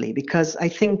differently, because I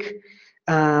think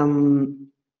her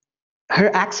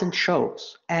accent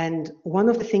shows. And one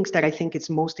of the things that I think is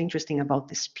most interesting about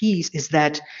this piece is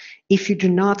that if you do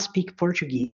not speak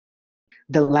Portuguese,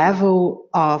 the level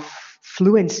of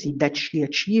fluency that she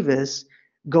achieves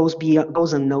goes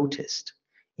unnoticed,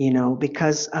 you know,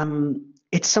 because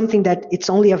it's something that it's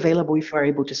only available if you are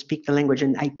able to speak the language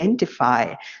and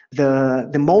identify the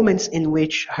moments in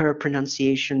which her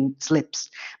pronunciation slips.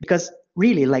 Because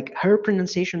really, like, her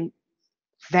pronunciation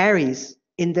varies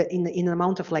in an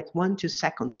amount of like 1 to 2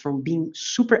 seconds, from being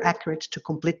super accurate to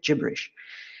complete gibberish.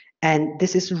 And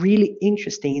this is really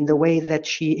interesting in the way that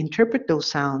she interprets those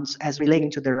sounds as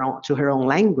relating to her own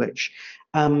language.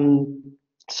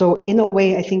 So in a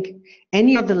way, I think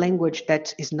any other language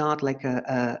that is not like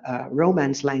a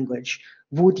Romance language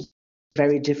would give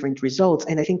very different results.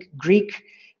 And I think Greek,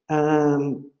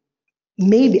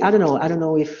 maybe, I don't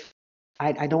know if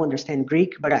I don't understand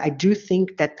Greek, but I do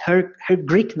think that her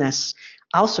Greekness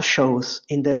also shows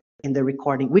in the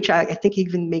recording, which I think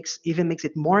even makes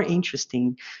it more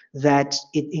interesting, that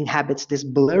it inhabits this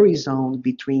blurry zone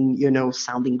between, you know,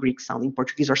 sounding Greek, sounding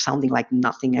Portuguese, or sounding like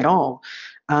nothing at all.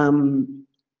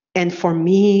 And for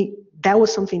me, that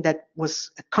was something that was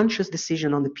a conscious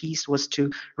decision on the piece, was to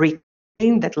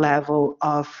retain that level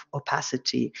of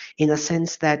opacity, in a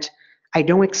sense that I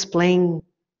don't explain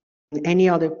in any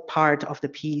other part of the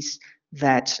piece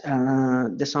that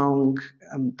the song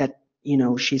that, you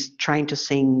know, she's trying to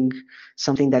sing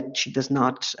something that she does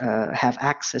not have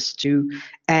access to.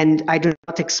 And I do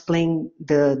not explain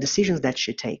the decisions that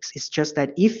she takes. It's just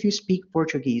that if you speak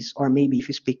Portuguese, or maybe if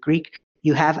you speak Greek,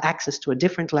 you have access to a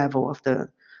different level of the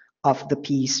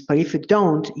piece. But if you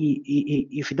don't,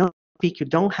 if you don't speak, you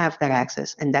don't have that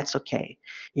access, and that's okay.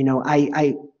 You know,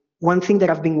 one thing that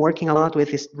I've been working a lot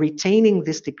with is retaining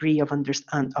this degree of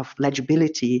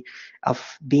legibility,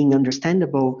 of being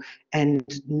understandable, and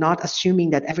not assuming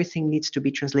that everything needs to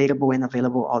be translatable and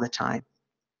available all the time.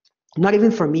 Not even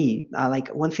for me. Like,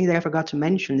 one thing that I forgot to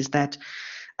mention is that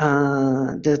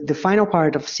the final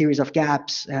part of Series of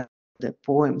Gaps, the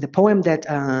poem that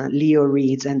Leo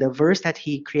reads, and the verse that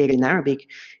he created in Arabic,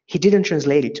 he didn't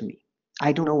translate it to me.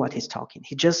 I don't know what he's talking.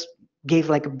 He just gave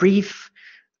like a brief,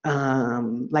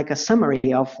 like a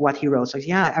summary of what he wrote. So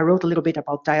yeah, I wrote a little bit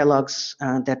about dialogues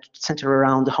that center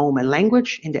around home and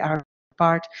language in the Arabic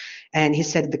part. And he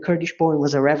said the Kurdish poem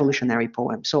was a revolutionary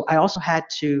poem. So I also had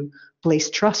to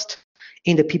place trust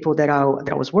in the people that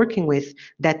I was working with,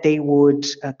 that they would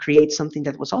create something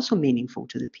that was also meaningful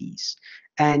to the piece.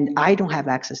 And I don't have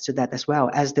access to that as well,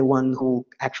 as the one who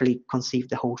actually conceived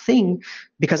the whole thing,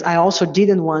 because I also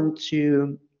didn't want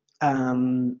to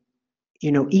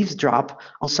you know, eavesdrop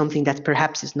on something that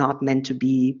perhaps is not meant to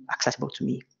be accessible to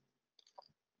me.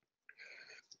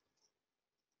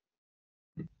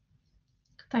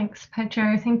 Thanks,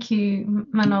 Pedro. Thank you,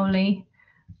 Manoli.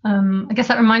 I guess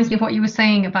that reminds me of what you were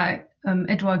saying about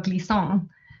Edouard Glissant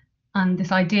and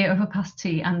this idea of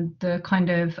opacity, and the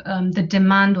kind of the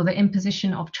demand or the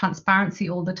imposition of transparency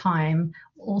all the time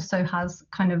also has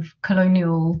kind of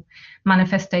colonial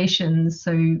manifestations.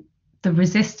 So the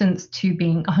resistance to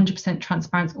being 100%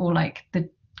 transparent, or like the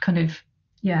kind of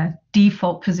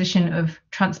default position of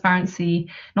transparency,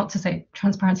 not to say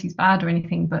transparency is bad or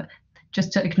anything, but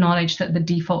just to acknowledge that the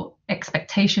default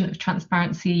expectation of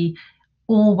transparency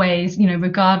always, you know,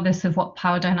 regardless of what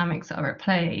power dynamics are at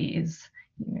play, is,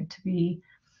 you know, to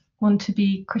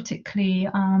be critically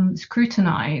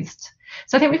scrutinized.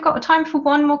 So I think we've got time for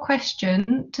one more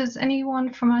question. Does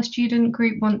anyone from our student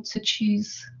group want to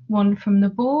choose one from the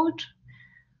board,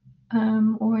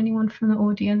 or anyone from the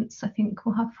audience? I think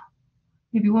we'll have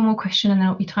maybe one more question and then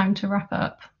it'll be time to wrap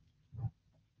up.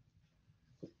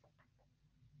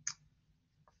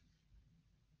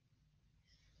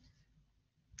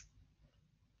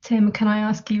 Tim, can I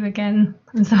ask you again?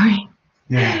 I'm sorry.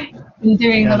 Yeah. You're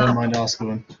doing I don't mind asking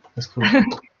one. That's cool. You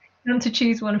want to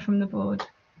choose one from the board?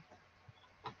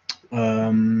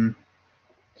 Yeah,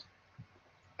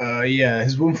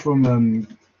 there's one from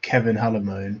Kevin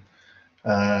Hallamone,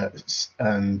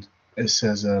 and it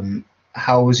says,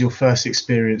 how was your first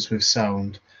experience with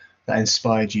sound that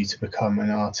inspired you to become an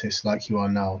artist like you are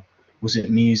now? Was it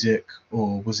music,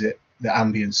 or was it the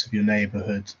ambience of your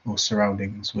neighborhood or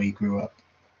surroundings where you grew up?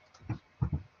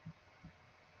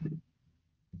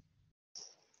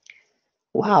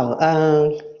 Wow,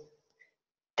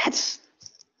 that's,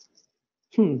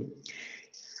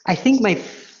 I think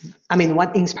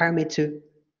what inspired me to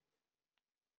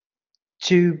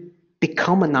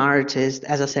become an artist,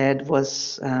 as I said,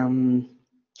 was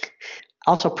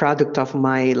also a product of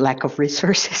my lack of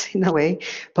resources in a way,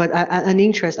 but an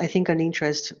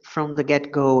interest from the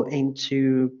get-go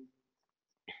into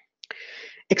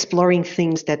exploring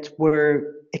things that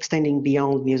were extending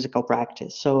beyond musical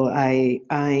practice. So I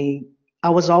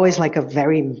was always like a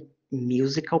very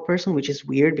musical person, which is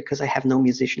weird because I have no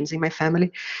musicians in my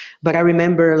family. But I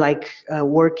remember like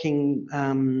working.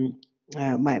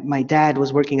 My dad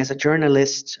was working as a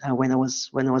journalist when I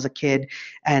was a kid,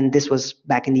 and this was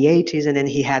back in the 80s. And then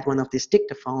he had one of these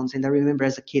dictaphones, and I remember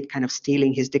as a kid kind of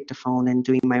stealing his dictaphone and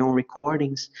doing my own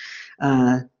recordings.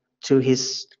 To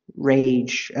his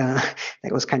rage,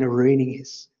 that was kind of ruining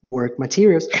his work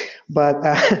materials. But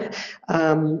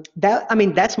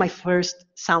that's my first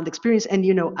sound experience. And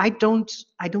I don't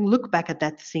look back at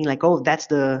that thing like, oh, that's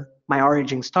my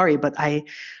origin story. But I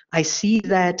see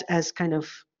that as kind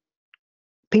of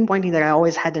pinpointing that I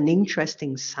always had an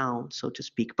interesting sound, so to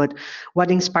speak. But what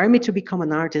inspired me to become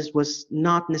an artist was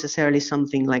not necessarily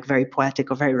something like very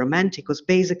poetic or very romantic. It was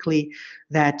basically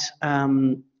that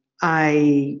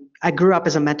I grew up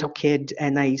as a metal kid,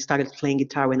 and I started playing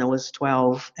guitar when I was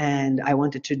 12, and I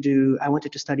wanted to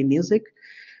study music,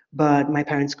 but my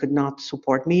parents could not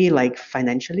support me like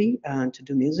financially to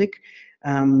do music.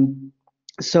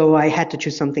 So I had to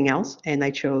choose something else, and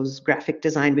I chose graphic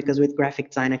design because with graphic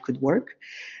design I could work.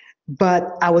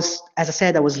 But as I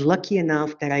said, I was lucky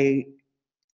enough that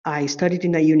I studied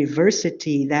in a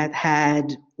university that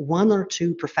had one or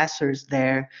two professors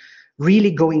there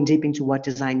really going deep into what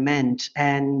design meant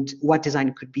and what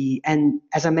design could be. And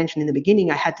as I mentioned in the beginning,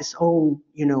 I had this own,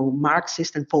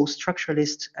 Marxist and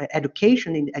post-structuralist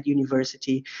education at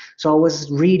university. So I was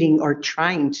reading, or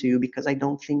trying to, because I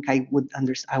don't think I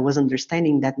was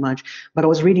understanding that much, but I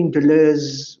was reading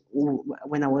Deleuze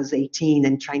when I was 18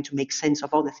 and trying to make sense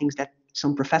of all the things that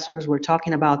some professors were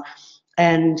talking about.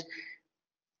 And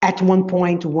at one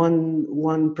point,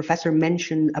 one professor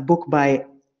mentioned a book by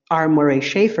R. Murray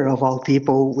Schafer, of all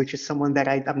people, which is someone that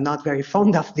I'm not very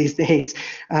fond of these days.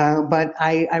 But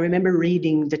I remember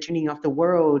reading The Tuning of the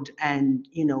World and,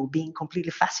 being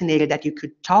completely fascinated that you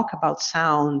could talk about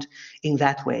sound in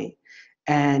that way.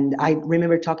 And I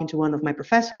remember talking to one of my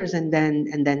professors, and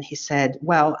then he said,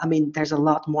 well, there's a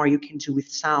lot more you can do with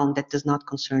sound that does not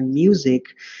concern music.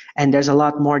 And there's a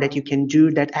lot more that you can do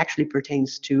that actually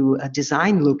pertains to a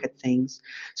design look at things.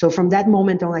 So from that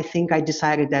moment on, I think I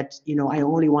decided that, I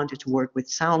only wanted to work with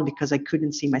sound because I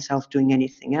couldn't see myself doing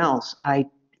anything else. I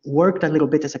worked a little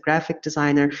bit as a graphic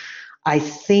designer. I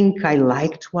think I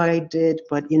liked what I did,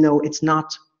 but, it's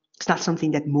not something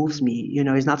that moves me,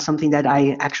 it's not something that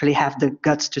I actually have the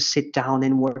guts to sit down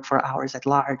and work for hours at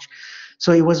large.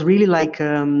 So it was really like,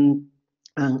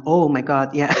 oh my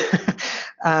God, yeah.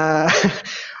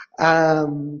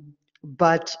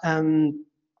 But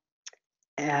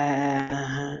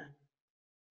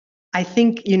I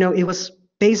think, it was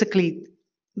basically,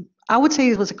 I would say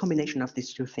it was a combination of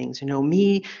these two things,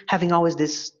 me having always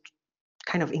this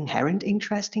kind of inherent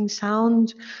interest in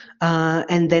sound,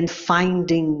 and then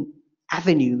finding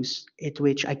avenues at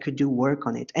which I could do work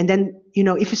on it. And then,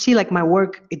 if you see like my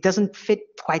work, it doesn't fit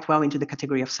quite well into the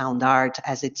category of sound art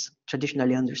as it's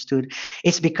traditionally understood.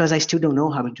 It's because I still don't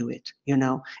know how to do it,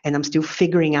 and I'm still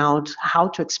figuring out how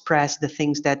to express the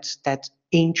things that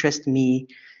interest me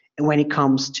when it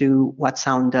comes to what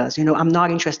sound does. I'm not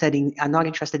interested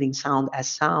in sound as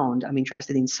sound. I'm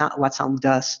interested in what sound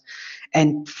does.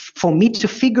 And for me to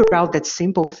figure out that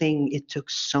simple thing, it took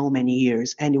so many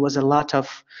years. And it was a lot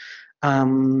of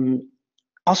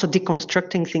also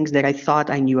deconstructing things that I thought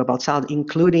I knew about sound,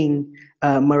 including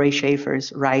Murray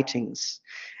Schafer's writings,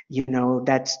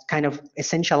 that kind of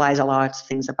essentialize a lot of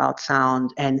things about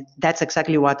sound. And that's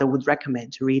exactly what I would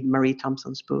recommend, to read Marie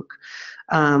Thompson's book.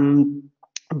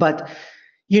 But,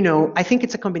 I think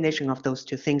it's a combination of those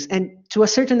two things. And to a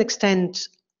certain extent,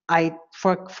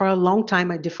 for a long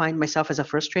time, I defined myself as a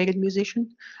frustrated musician,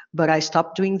 but I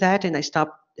stopped doing that, and I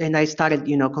started,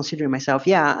 considering myself,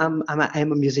 I'm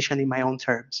a musician in my own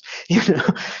terms,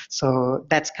 So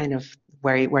that's kind of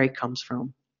where it comes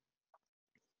from.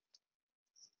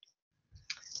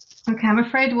 Okay, I'm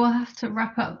afraid we'll have to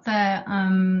wrap up there.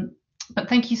 But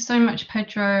thank you so much,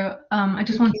 Pedro. I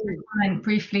just wanted to comment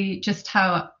briefly just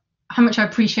how much I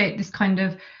appreciate this kind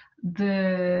of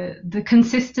the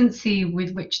consistency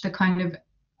with which the kind of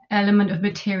element of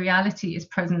materiality is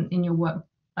present in your work,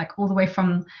 like all the way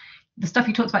from the stuff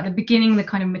you talked about at the beginning, the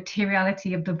kind of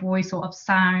materiality of the voice or of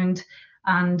sound,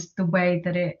 and the way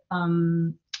that it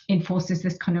enforces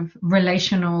this kind of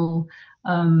relational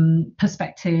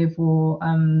perspective, or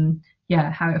yeah,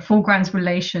 how it foregrounds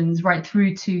relations, right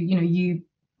through to, you know, you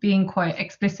being quite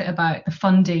explicit about the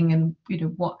funding and, you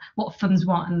know, what funds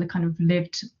what, and the kind of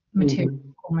lived material,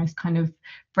 almost kind of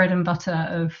bread and butter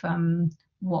of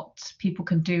what people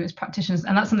can do as practitioners.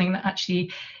 And that's something that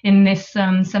actually in this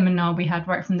seminar we had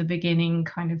right from the beginning,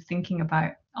 kind of thinking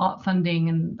about art funding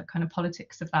and the kind of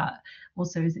politics of that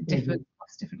also as it differs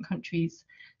across different countries.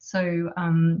 So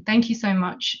thank you so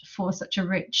much for such a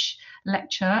rich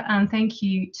lecture, and thank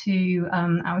you to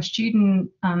our student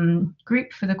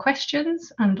group for the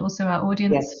questions, and also our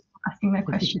audience for asking their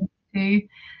questions too.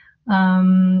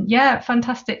 Yeah,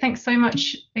 fantastic. Thanks so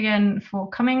much again for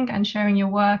coming and sharing your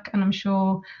work, and I'm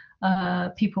sure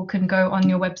people can go on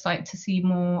your website to see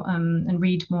more and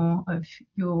read more of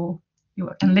your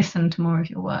work and listen to more of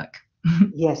your work.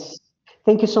 Yes.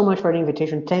 Thank you so much for the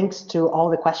invitation. Thanks to all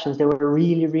the questions. They were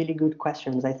really, really good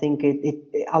questions. I think it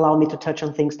allowed me to touch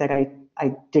on things that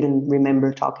I didn't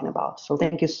remember talking about. So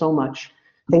thank you so much.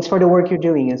 Thanks for the work you're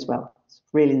doing as well. It's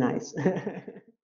really nice.